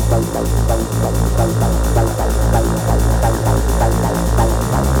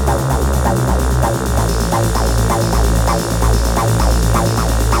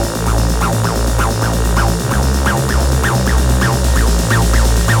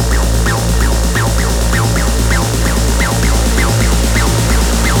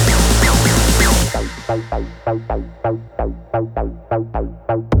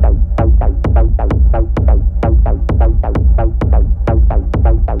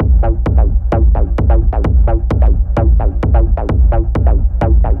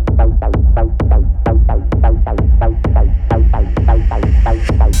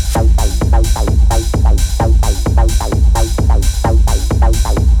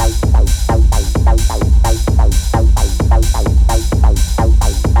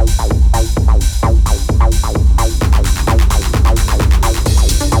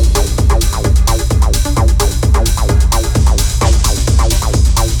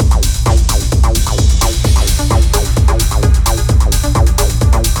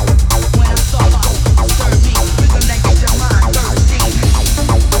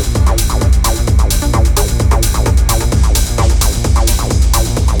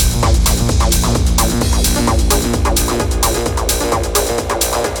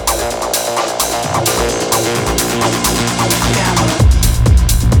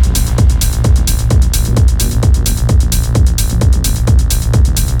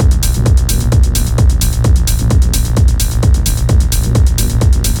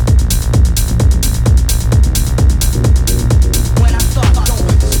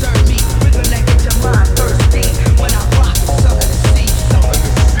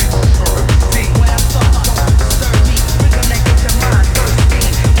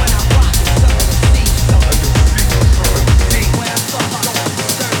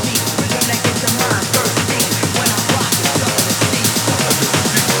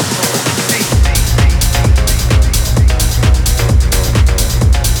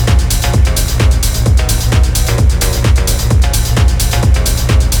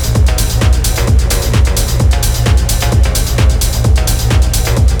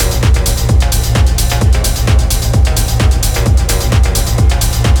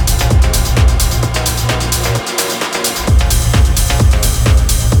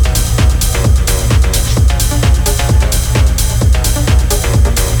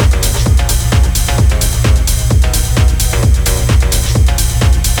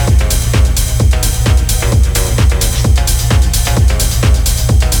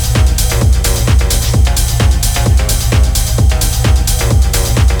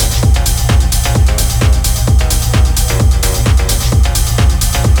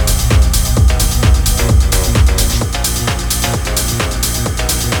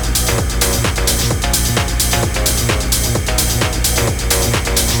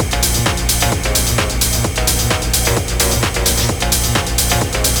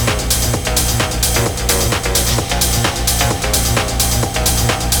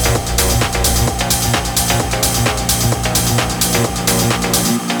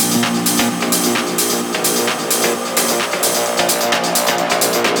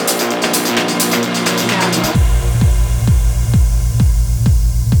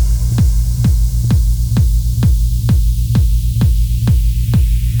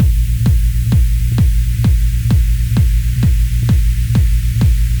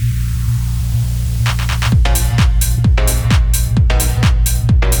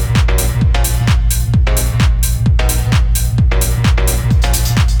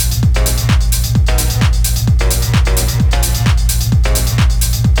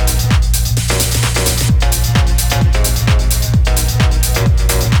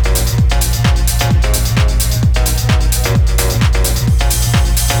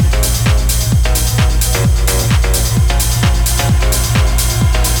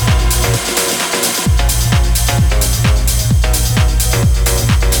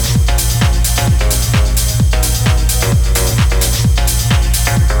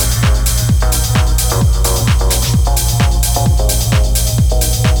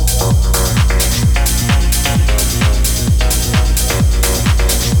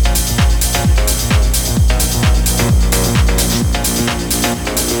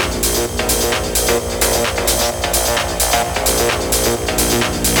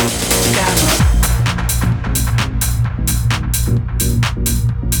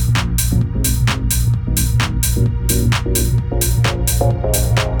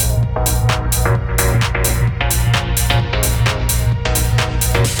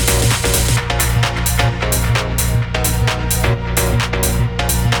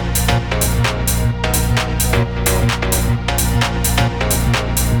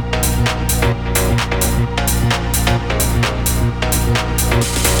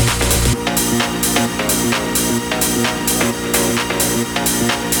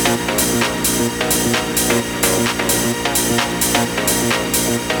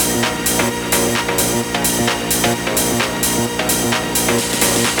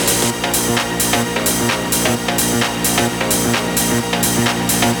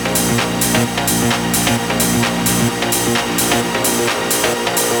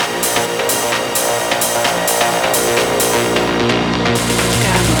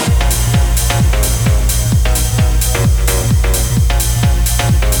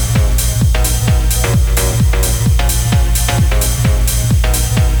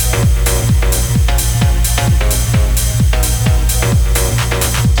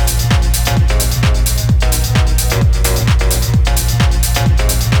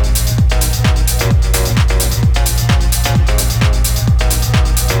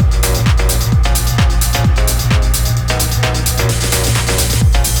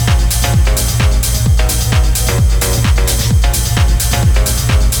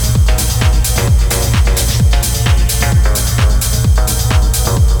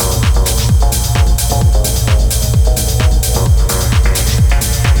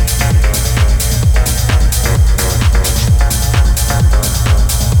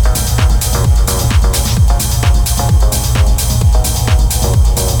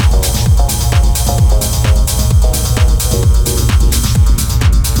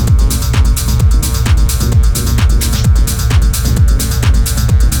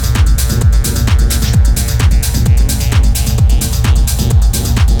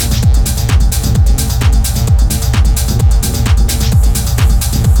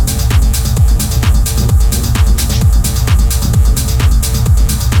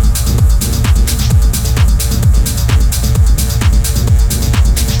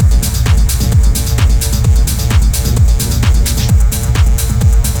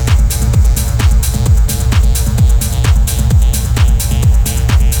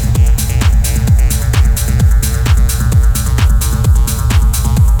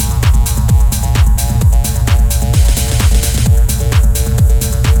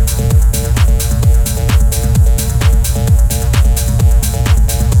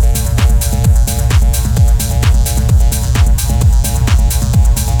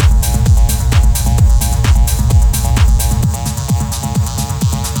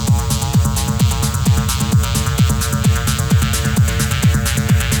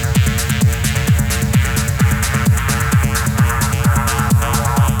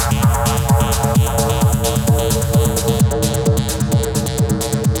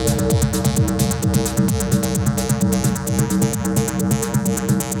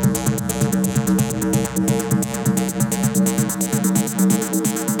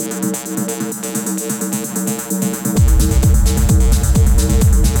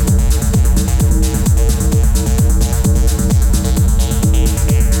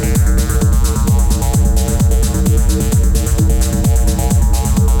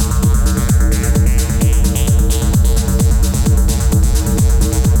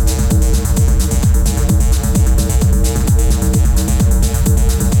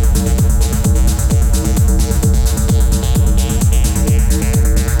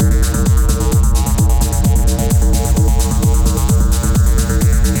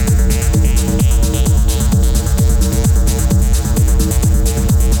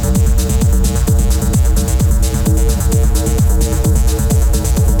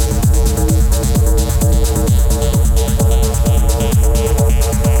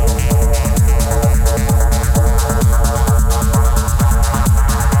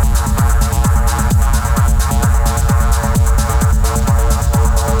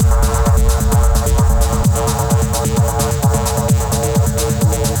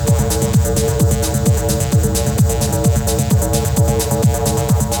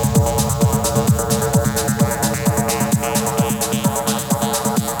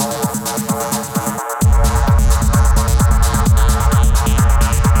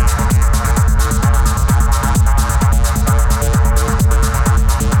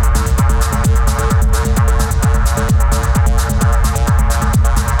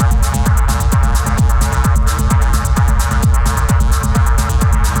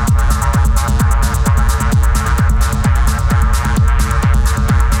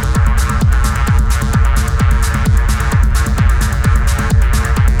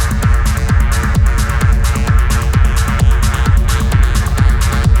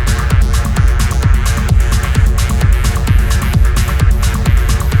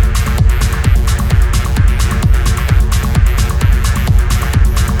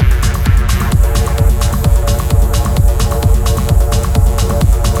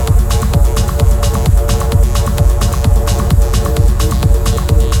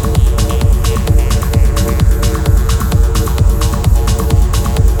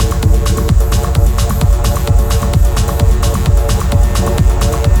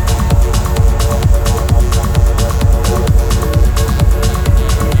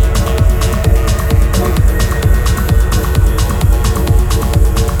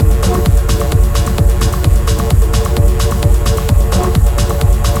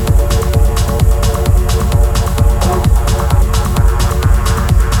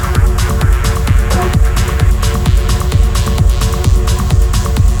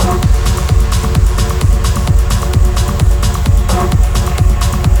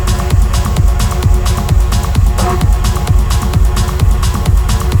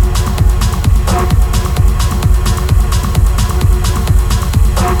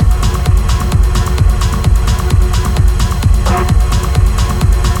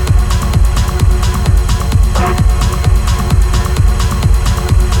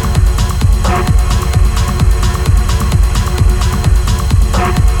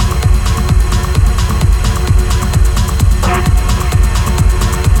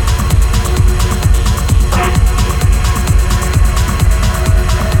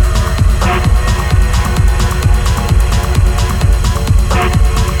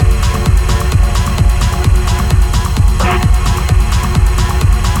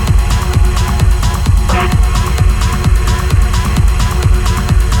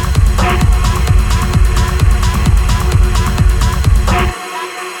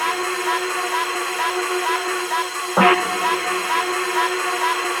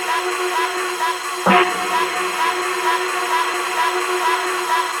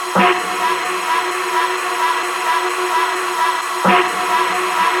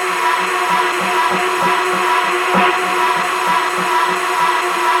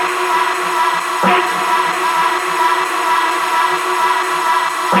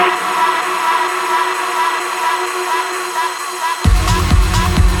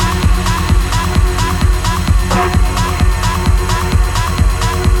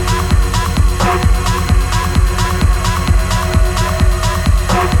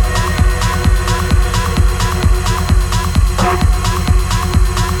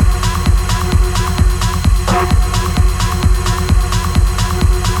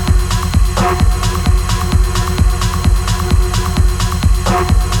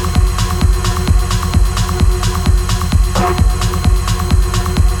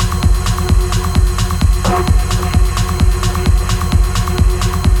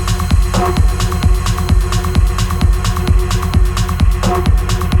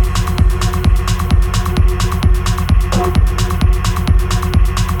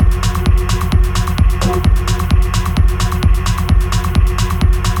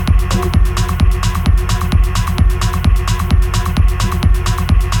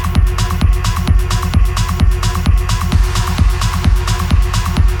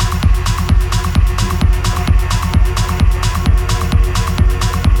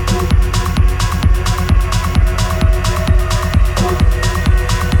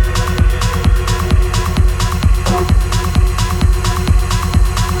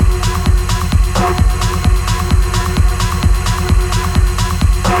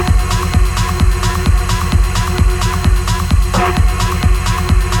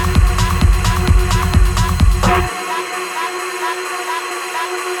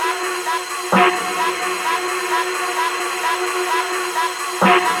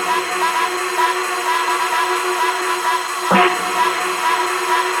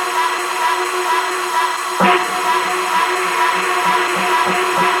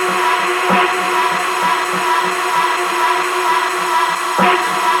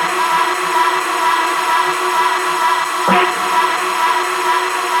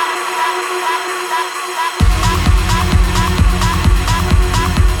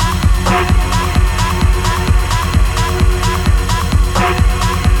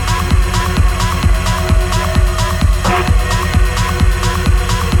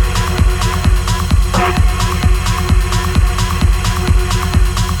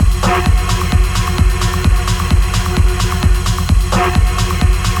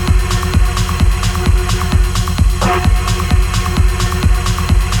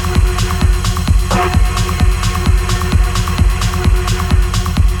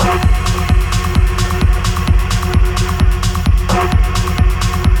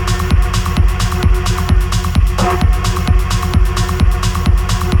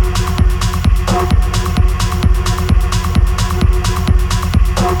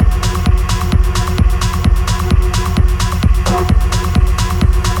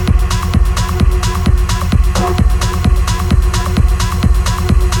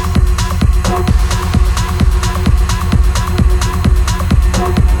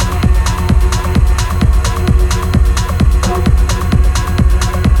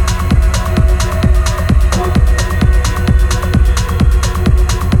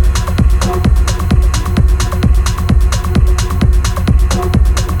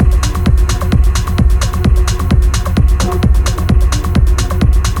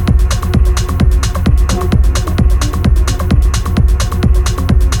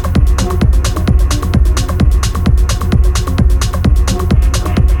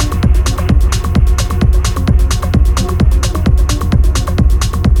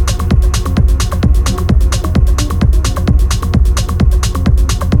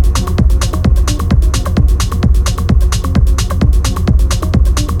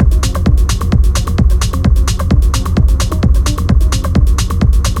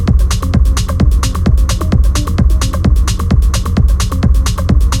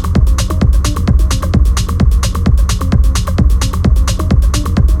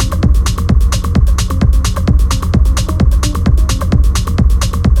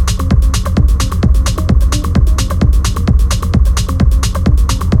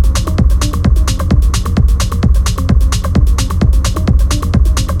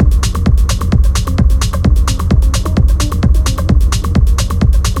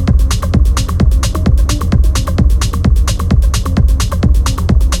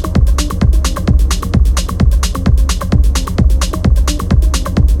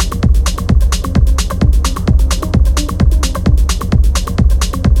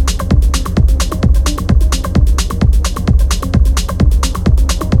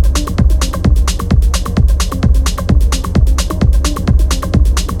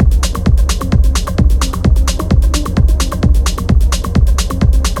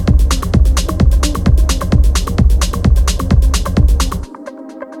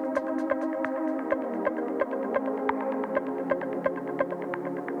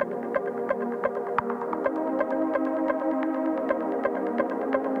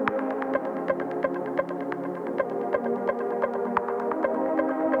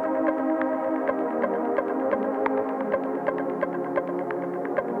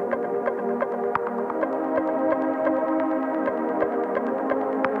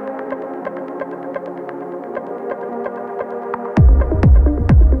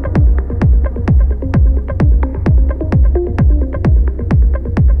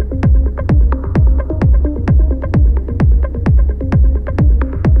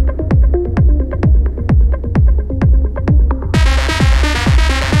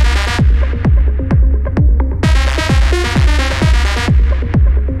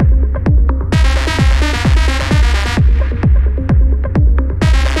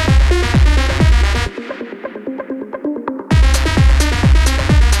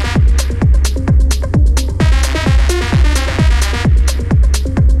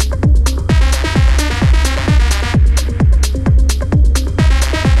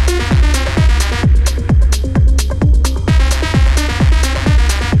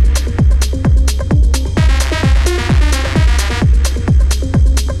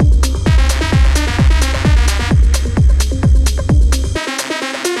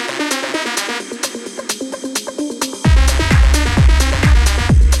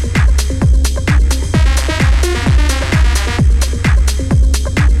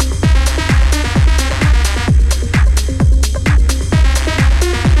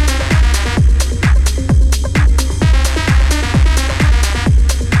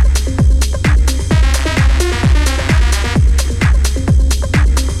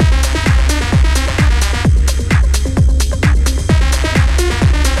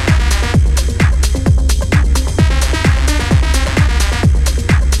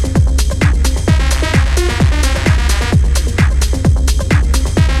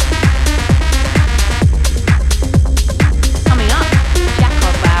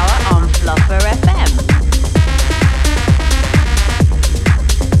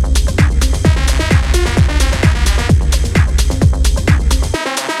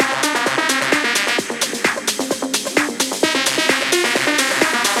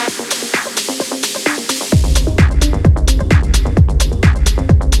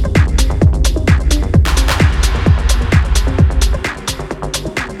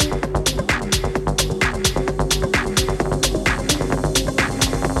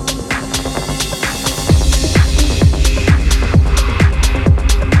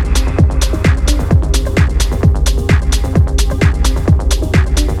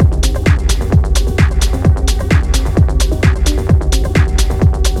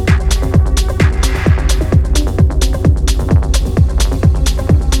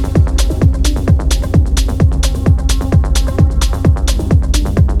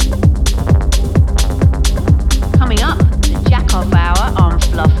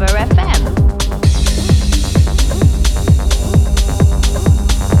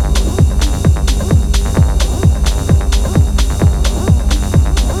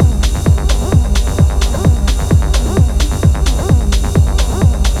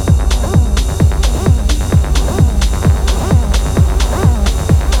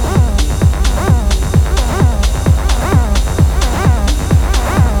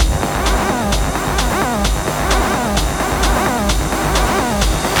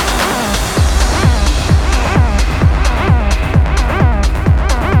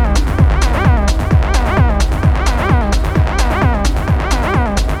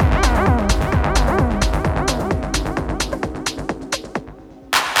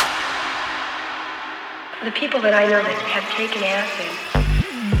 The people that I know that have taken acid,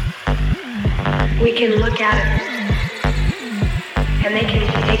 we can look at it and they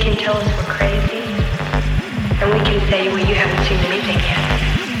can tell us we're crazy, and we can say, well, you haven't seen anything yet,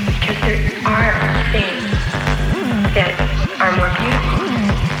 because there are things that are more beautiful.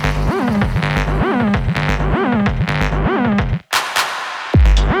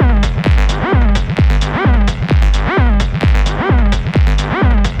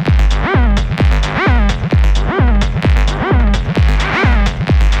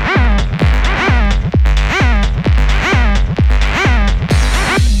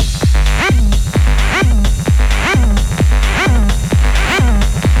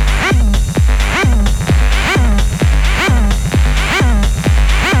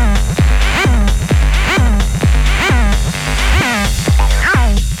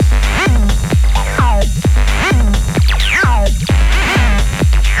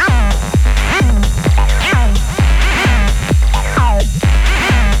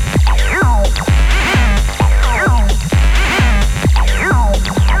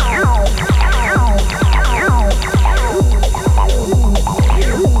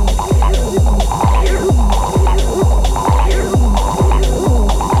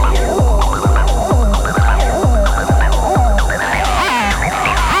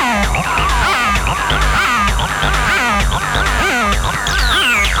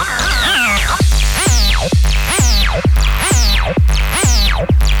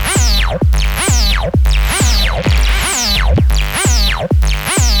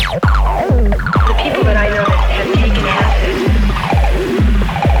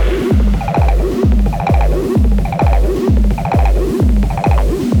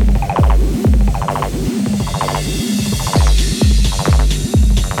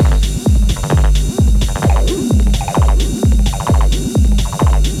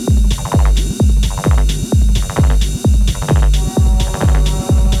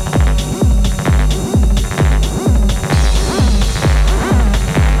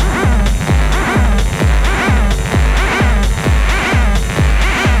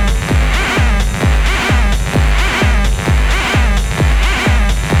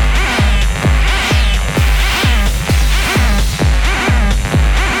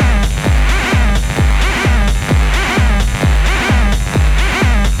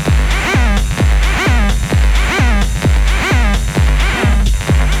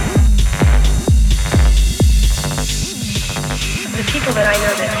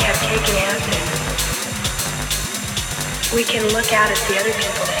 We can look out at the other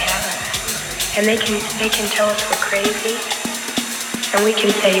people that haven't, and they can tell us we're crazy, and we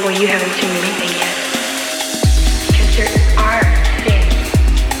can say, well, you haven't seen anything yet, because there are things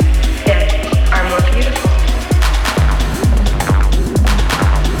that are more beautiful.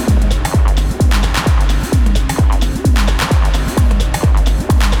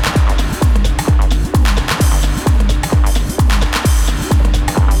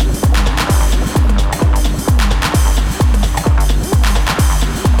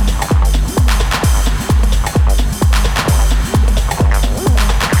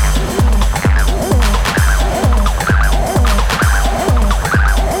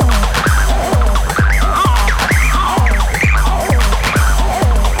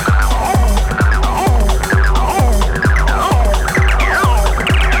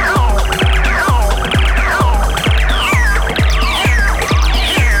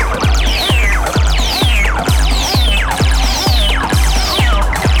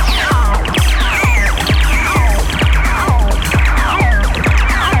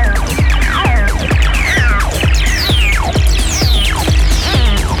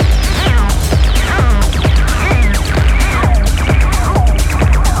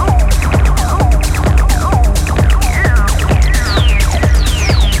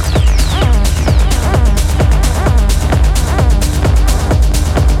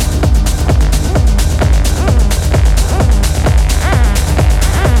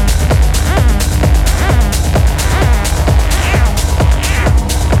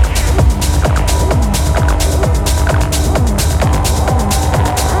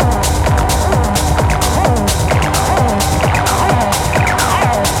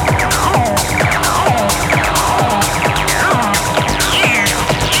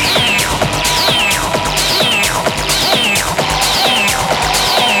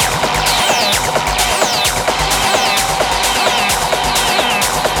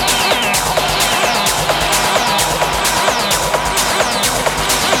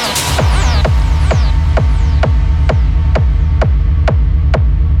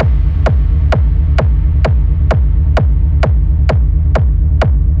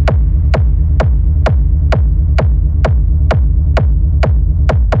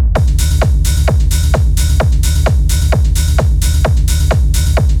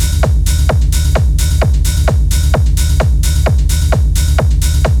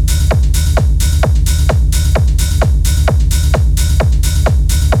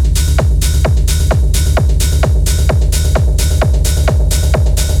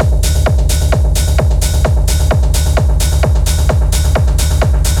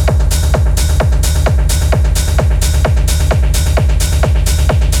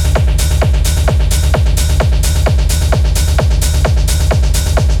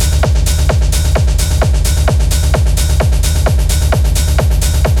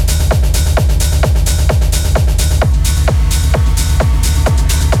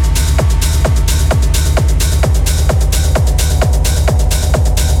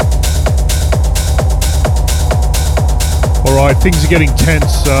 things are getting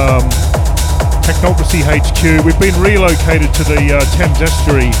tense. Technocracy HQ. We've been relocated to the Thames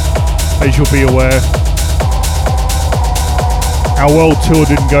Estuary, as you'll be aware. Our world tour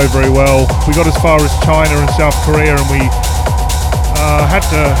didn't go very well. We got as far as China and South Korea, and we had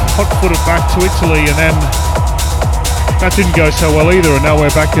to hot-foot it back to Italy, and then that didn't go so well either. And now we're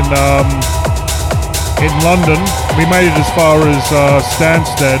back in London. We made it as far as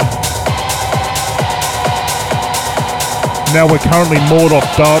Stanstead. Now we're currently moored off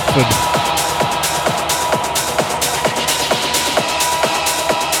Dartford.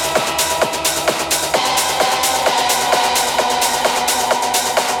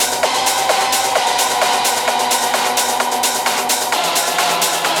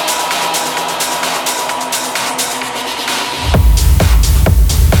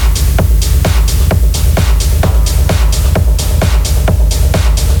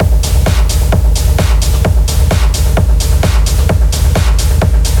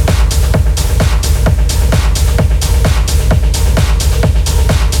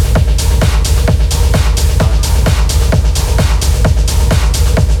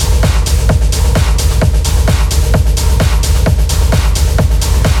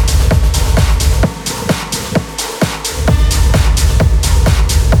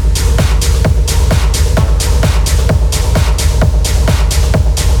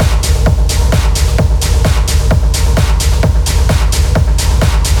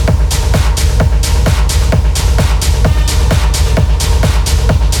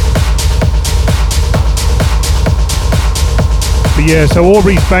 Yeah, so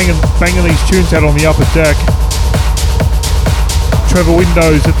Aubrey's banging these tunes out on the upper deck. Trevor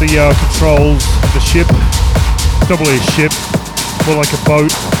Window's at the controls of the ship. It's not really a ship, more like a boat.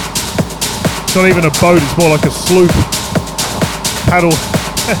 It's not even a boat, it's more like a sloop. Paddle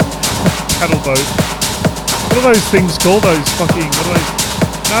boat. What are those things called? Those fucking, what are those?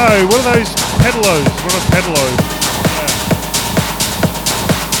 No, what are those? Pedalos. What are pedalos?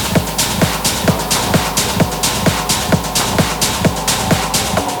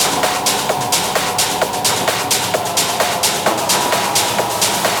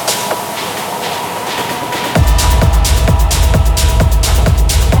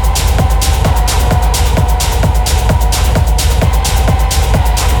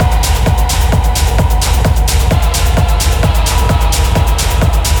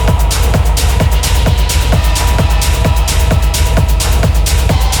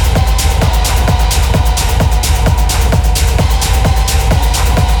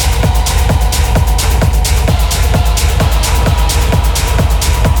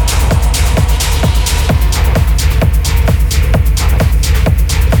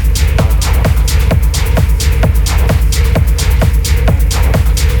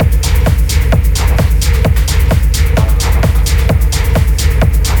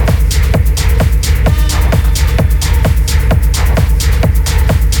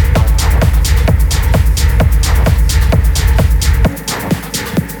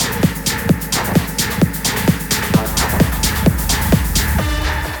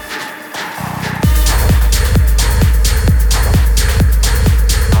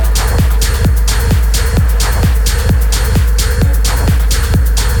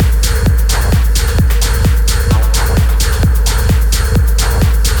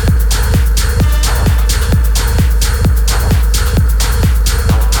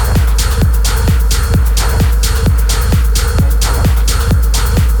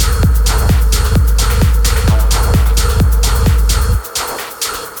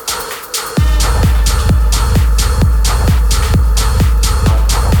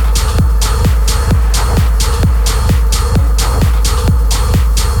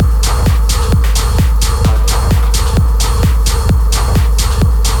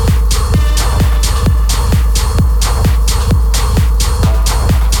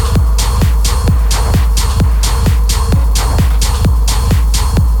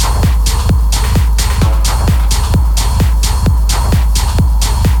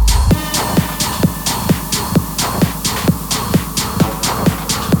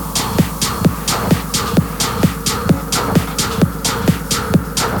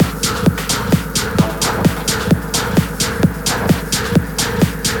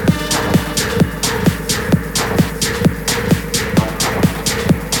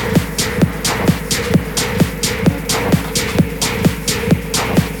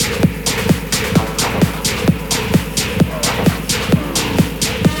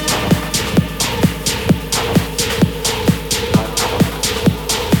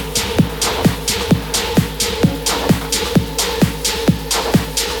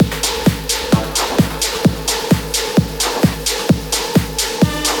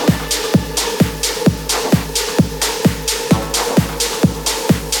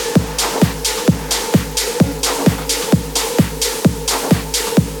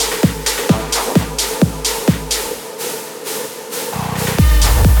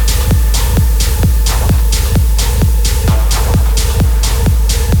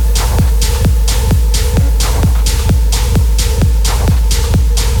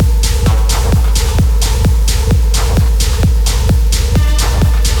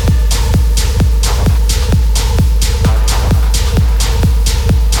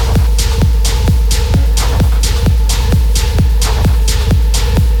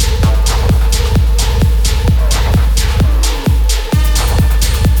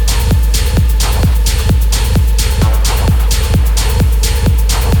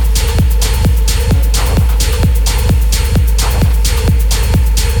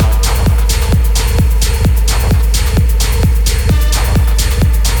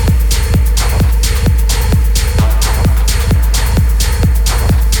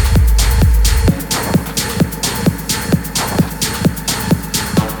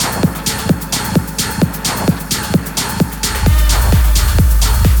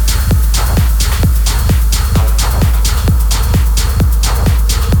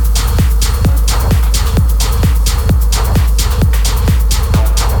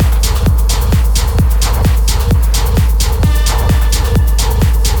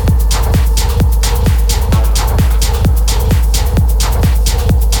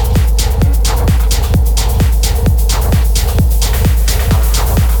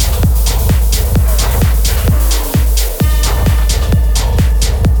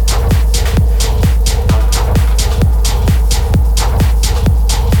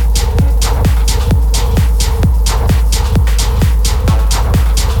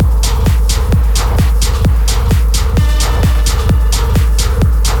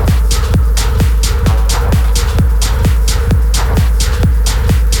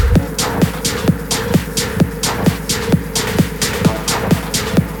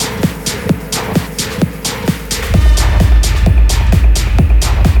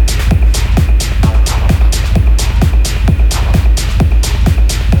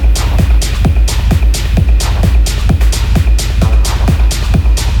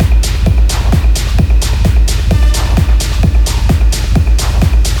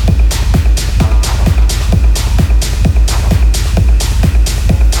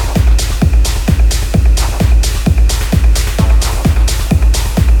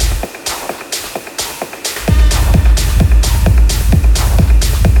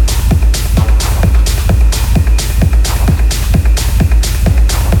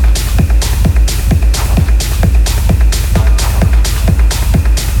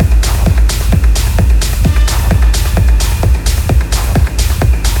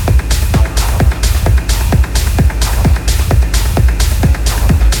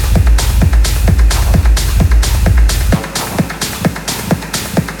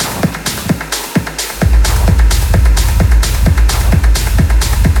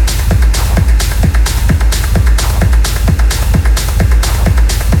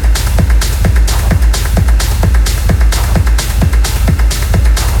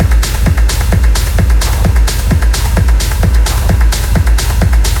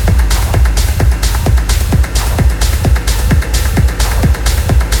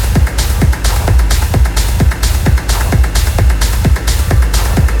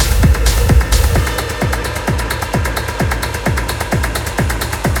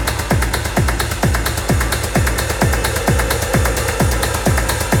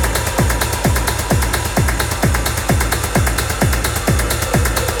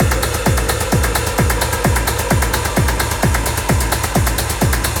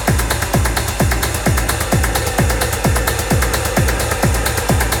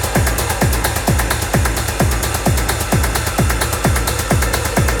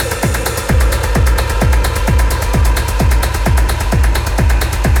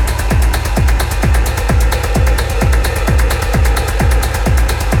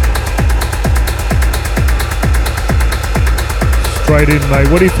 straight in, mate.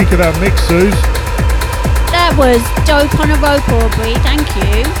 What do you think of that mix, Suze? That was dope on a rope, Aubrey. Thank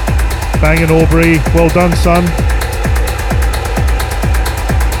you. Banging, Aubrey. Well done, son.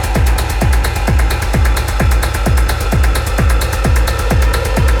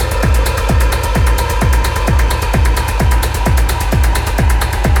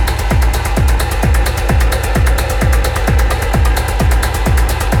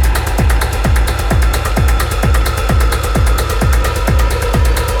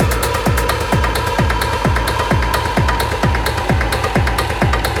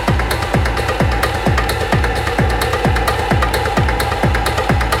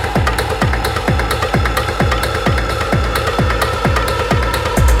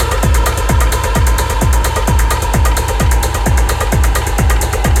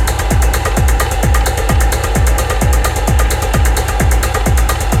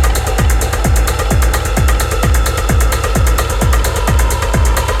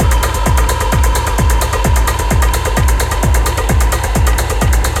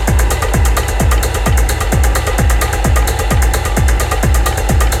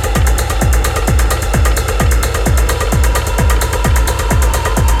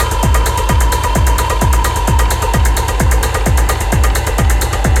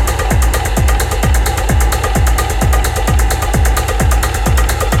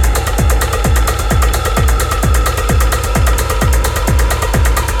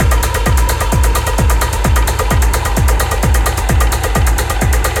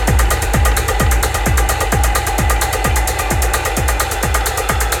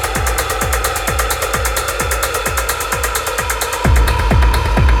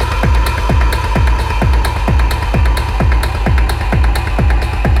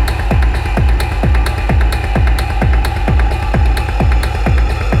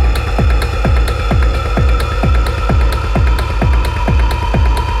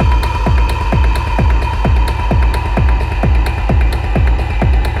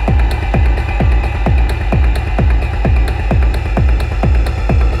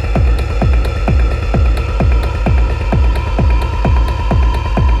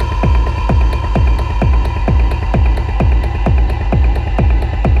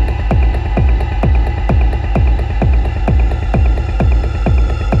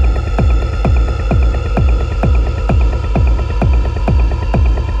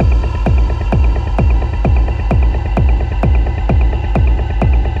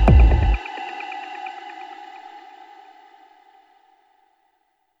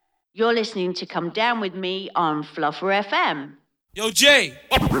 You're listening to Come Down With Me on Fluffer FM. Yo, Jay.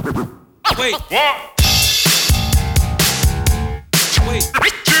 Wait.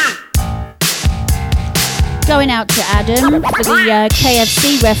 Going out to Adam for the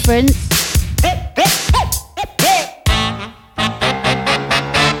KFC reference.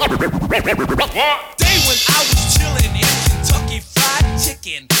 Day when I was chilling in Kentucky Fried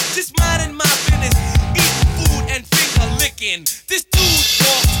Chicken, just minding my business, eating food and finger licking. This dude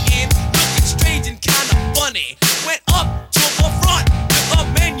walked in, looking strange and kinda funny. Went up to the front with a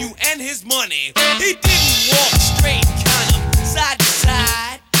menu and his money. He didn't walk straight, kind of side to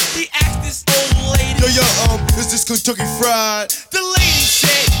side. He asked this old lady, Yo, is this Kentucky Fried? The lady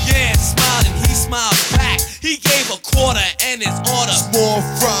said, yeah, smiled, and he smiled back. He gave a quarter and his order, Small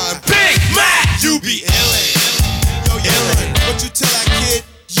fry, Big Mac. You be illin', yo, illin'. What you tell that kid?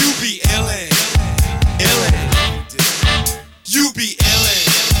 you be illin', illin'. You be illin',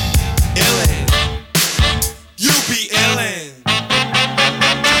 illin'. You be illin'.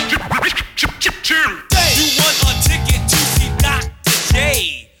 You want a ticket to see Dr.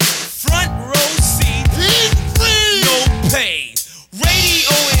 J? Front row seat, Free! no pay.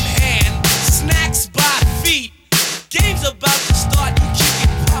 Radio in hand, snacks by feet. Game's about to start, you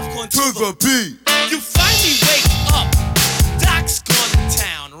kicking popcorn To the beat. You finally wake up. Doc's gone to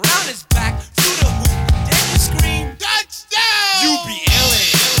town, round his back through the hoop. Then you scream, touchdown! You be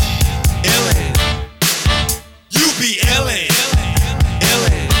illin', illin'. You be illin',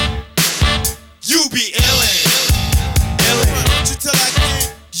 illin'. You be illin', illin'. What you tell that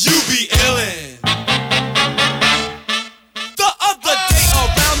kid? You be illin'. The other day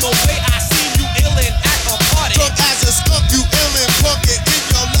around the way I seen you illin' at a party. Drunk as a skunk, you illin', pocket in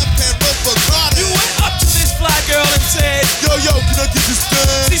your left hand with Bacardi. You went up to this fly girl and said, Yo, can I get this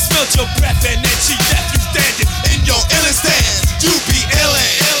stand? she smelled your breath and then she left you standing in your illin' stance. You be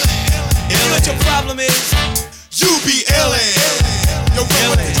illin'. You know what your problem is? You be illin'. Yo,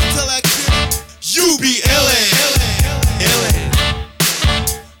 what did you tell that kid? You be illin'. Illin'.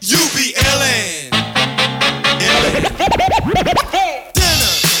 You be illin'. Illin'.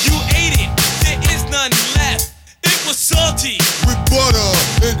 Dinner. You ate it. There is none left. It was salty. With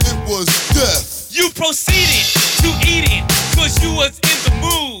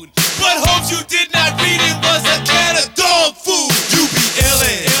hope you did not read it was a can of dog food. You be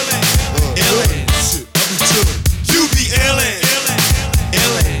illin', illin', shit, I be chillin'. You be illin',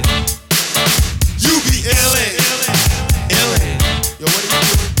 illin', you be illin', illin'. Yo, what are you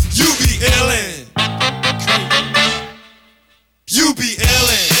doing? You be illin', you be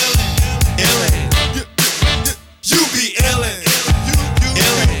illin', illin'. You be illin', illin'.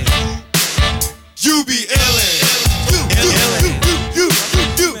 You be illin',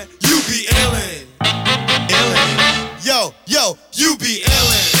 you be illin', illin'. Yo, you be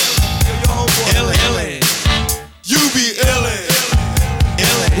illin', illin'. You be illin',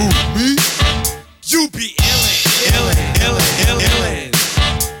 illin'. Who, me? You be illin', illin'.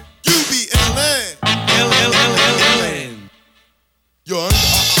 You be illin', illin'. Yo,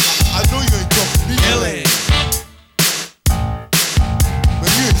 I know you ain't talking to me. Illin'. But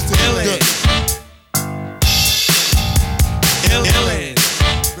you ain't still illin'. Illin'.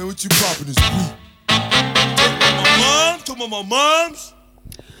 Man, what you poppin' this week? Talking about my moms?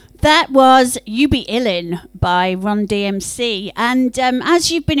 That was You Be Illin by Run-DMC. And as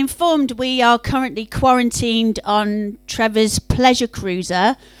you've been informed, we are currently quarantined on Trevor's pleasure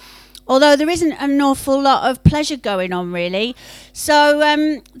cruiser. Although there isn't an awful lot of pleasure going on, really. So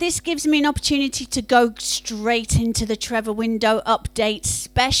this gives me an opportunity to go straight into the Trevor Window update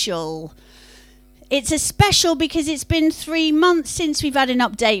special. It's a special because it's been 3 months since we've had an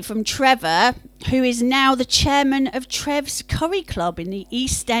update from Trevor, who is now the chairman of Trev's Curry Club in the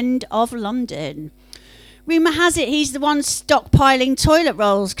East End of London. Rumour has it he's the one stockpiling toilet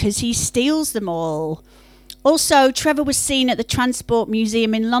rolls because he steals them all. Also, Trevor was seen at the Transport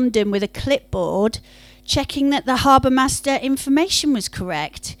Museum in London with a clipboard, checking that the harbour master information was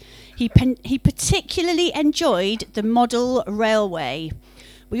correct. He particularly enjoyed the model railway.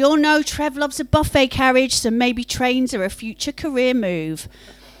 We all know Trev loves a buffet carriage, so maybe trains are a future career move.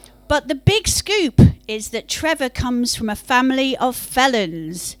 But the big scoop is that Trevor comes from a family of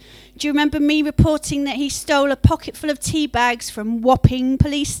felons. Do you remember me reporting that he stole a pocket full of tea bags from Wapping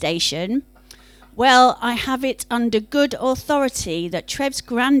police station? Well, I have it under good authority that Trev's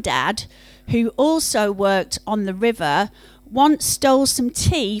granddad, who also worked on the river, once stole some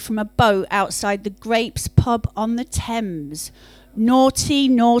tea from a boat outside the Grapes pub on the Thames. Naughty,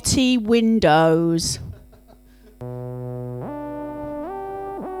 naughty windows.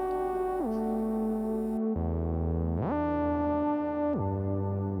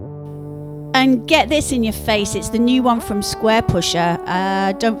 And get this in your face, it's the new one from Square Pusher.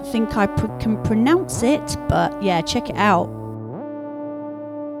 Don't think I can pronounce it, but yeah, check it out.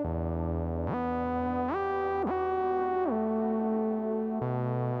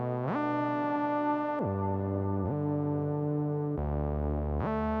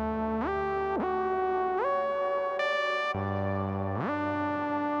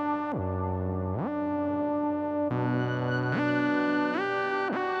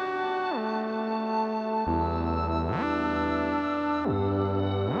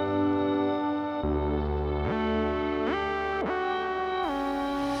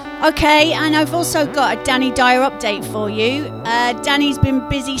 Okay, and I've also got a Danny Dyer update for you. Danny's been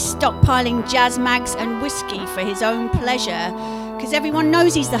busy stockpiling jazz mags and whiskey for his own pleasure, because everyone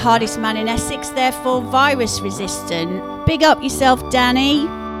knows he's the hardest man in Essex, therefore virus resistant. Big up yourself, Danny.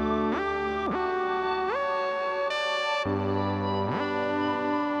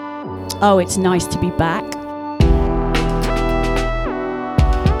 Oh, it's nice to be back.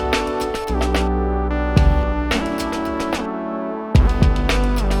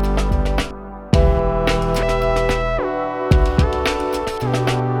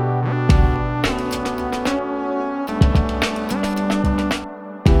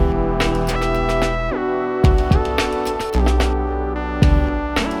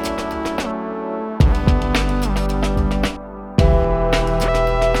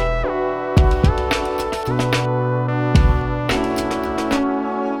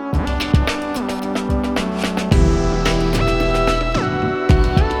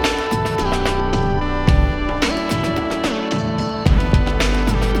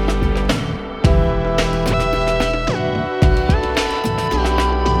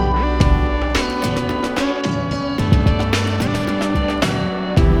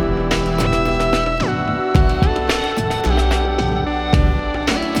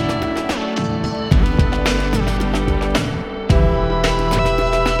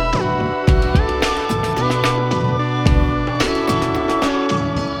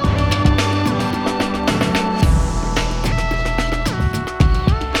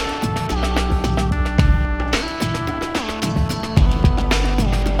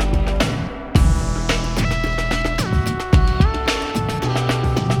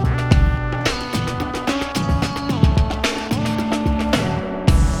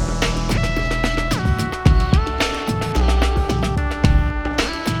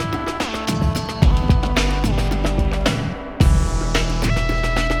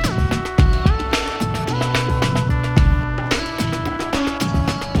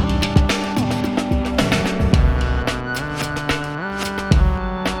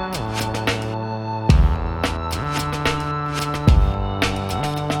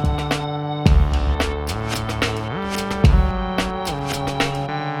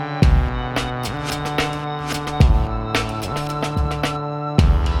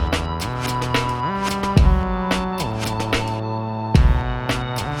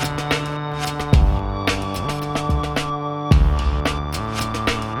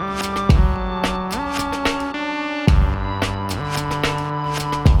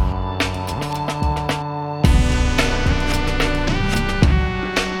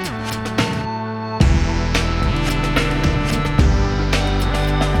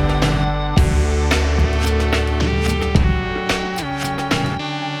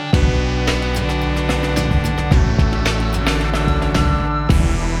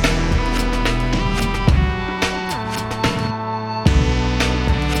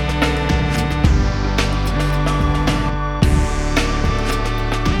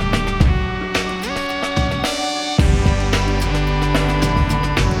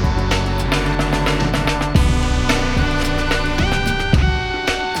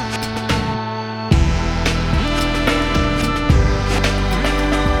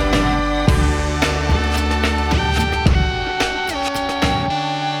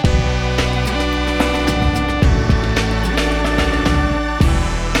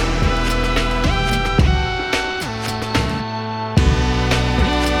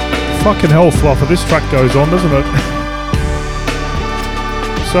 Fucking hell, Fluffer, this track goes on, doesn't it?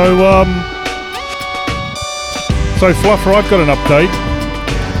 So Fluffer, I've got an update.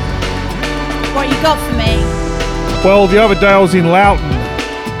 What you got for me? Well, the other day I was in Loughton.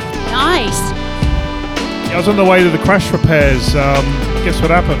 Nice. I was on the way to the crash repairs. Guess what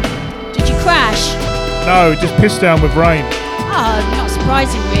happened? Did you crash? No, it just pissed down with rain. Oh, not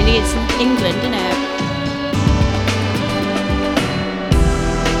surprising really. It's England, isn't it?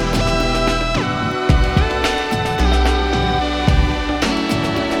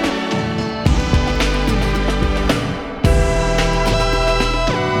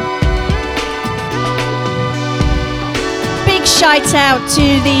 Shout out to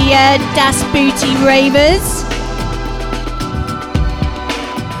the Das Booty Ravers.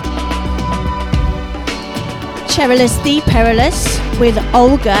 Cherilus the Perilous with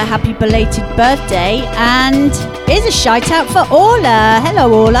Olga, happy belated birthday. And here's a shout out for Orla.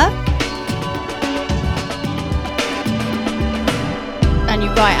 Hello, Orla. And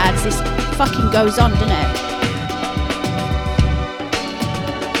you're right, Ads, this fucking goes on, doesn't it?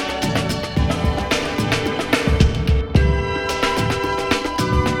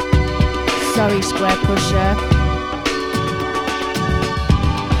 Sorry, Square Pusher.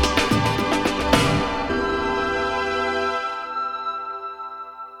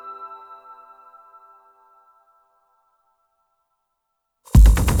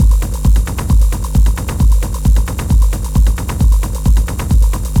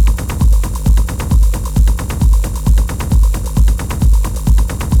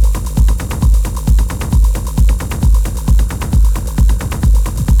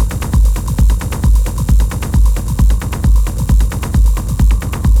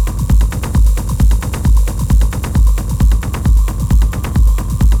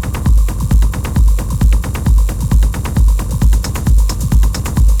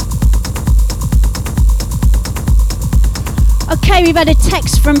 We've had a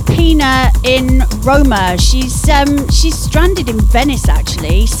text from Pina in Roma. She's stranded in Venice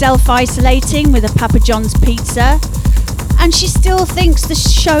actually, self-isolating with a Papa John's pizza, and she still thinks the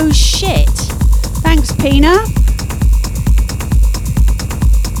show's shit. Thanks, Pina.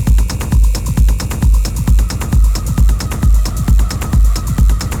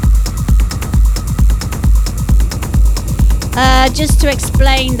 Just to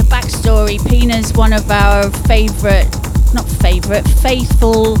explain the backstory, Pina's one of our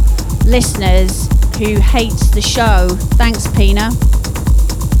faithful listeners who hates the show. Thanks, Pina.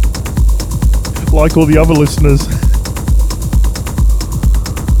 Like all the other listeners.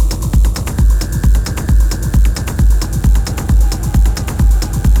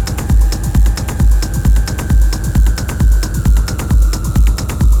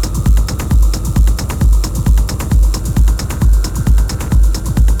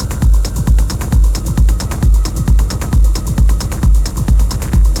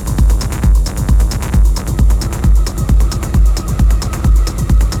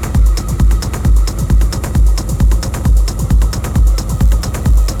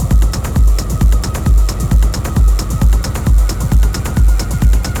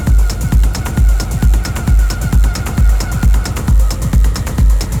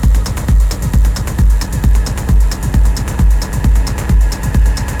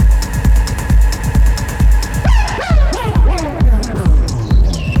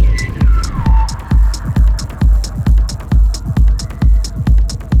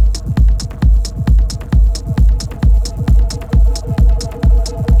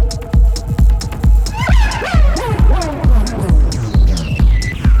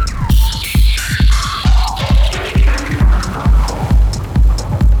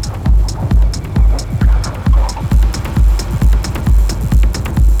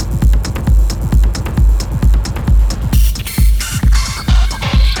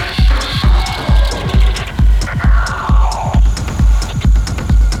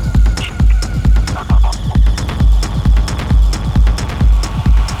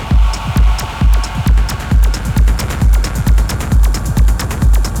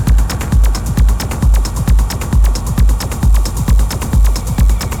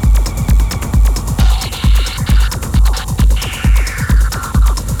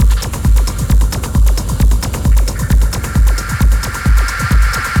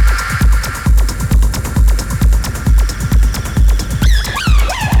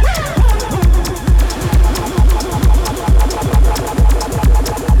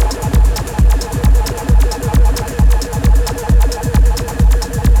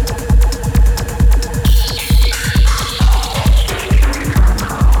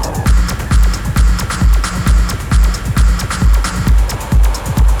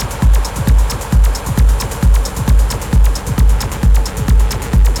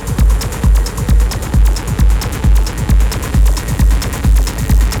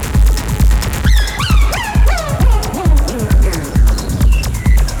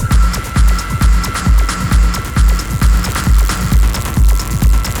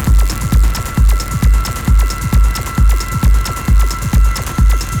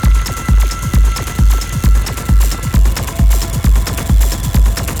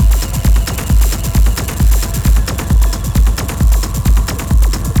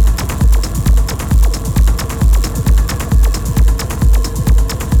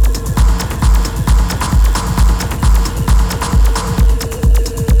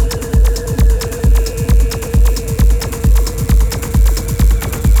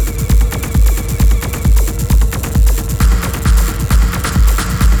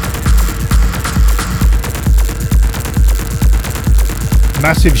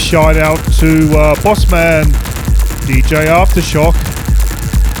 massive shout out to Bossman, DJ Aftershock,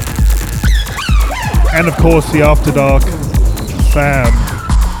 and of course the After Dark fam.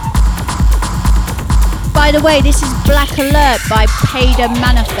 By the way, this is Black Alert by Peder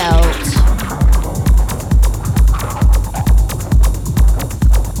Mannerfelt.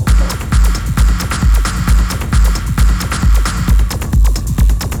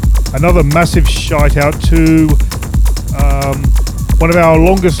 Another massive shout out to one of our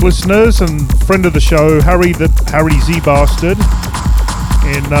longest listeners and friend of the show, Harry Z Bastard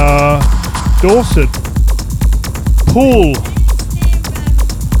in Dorset. Poole.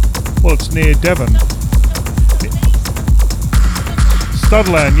 Well, it's near Devon.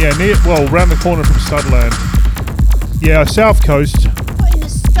 Studland, yeah, around the corner from Studland. Yeah, south coast. Putting the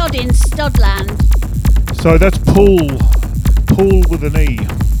stud in Studland. So that's Poole with an E.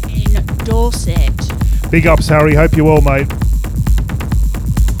 In Dorset. Big ups, Harry. Hope you're well, mate.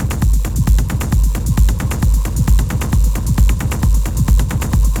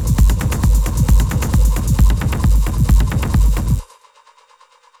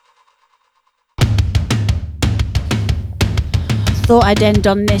 Thought I'd end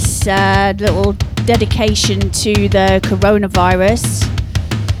on this little dedication to the coronavirus.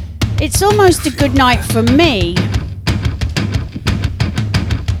 It's almost a good night for me.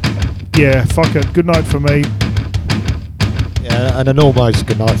 Yeah, fuck it. Good night for me. Yeah, and an almost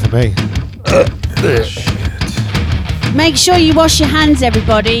good night for me. Make sure you wash your hands,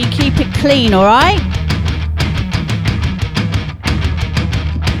 everybody. Keep it clean, alright?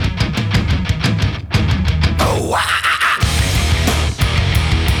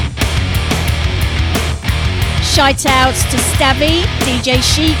 Shout outs to Stabby, DJ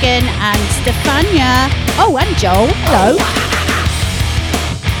Shiken and Stefania. Oh, and Joel. Hello.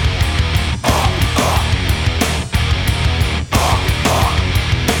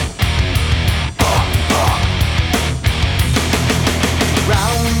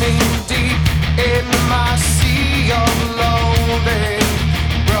 Drowning deep in my sea of loathing,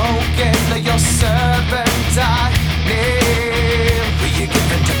 broken your servant I need. Will you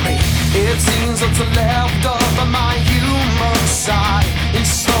give it to me? It seems what's left of my human side is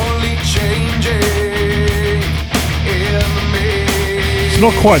slowly changing in me. It's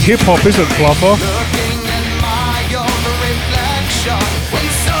not quite hip hop, is it, Fluffer? Looking at my own reflection, when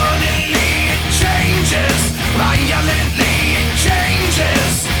suddenly it changes, violently it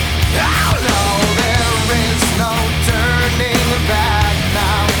changes. Oh no, there is no turning back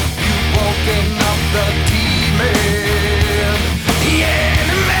now. You've woken up the demon, the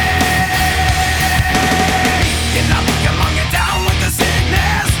enemy. Get up, come on, get down with the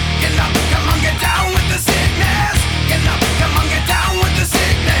sickness. Get up, come on, get down with the sickness. Get up, come on, get down with the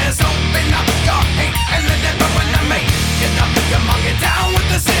sickness. Open up your hate and let it burn to me. Get up, come on, get down with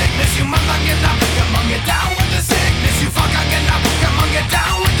the sickness. You mother, get up, come on, get down with the sickness. You fucker, get up, come on, get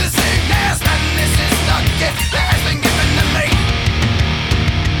down with the sickness. And this is the gift that has been given to me.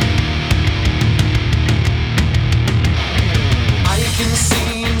 I can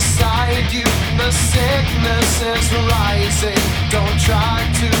see inside you, the sickness is rising. Don't try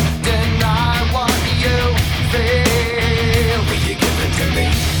to deny what you feel. Will you give it to me?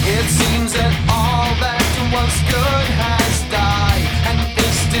 It seems that all that was good has died and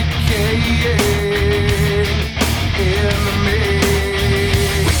is decaying in me.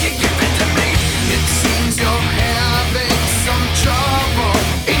 Will you give it to me? It seems you're having some trouble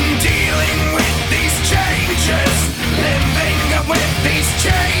in dealing with these changes, living with these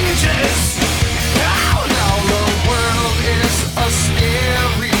changes. Oh no, the world is a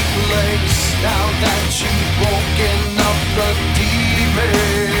scary place now that you've woken up the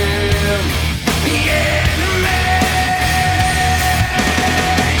demon, the enemy.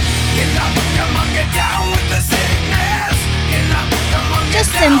 Get up, come on, get down with the sickness. Get up, come on, get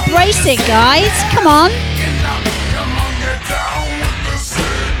Just down embrace with it, the guys. Come on. Get up, come on, get down with the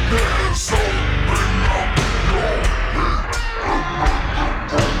sickness. Open up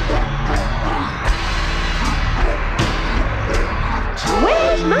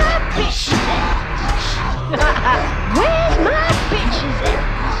Where's my bitches at? Where's my bitches at?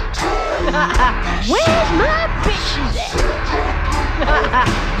 Where's my bitches at?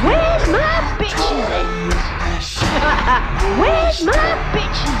 Where's my bitches at? Where's my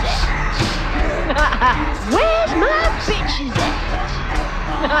bitches at? Where's my bitches at?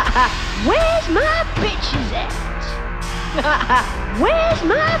 Where's my bitches at? Where's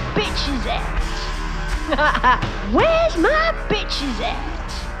my bitches at? Where's my bitches at?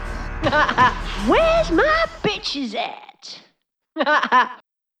 Where's my bitches at?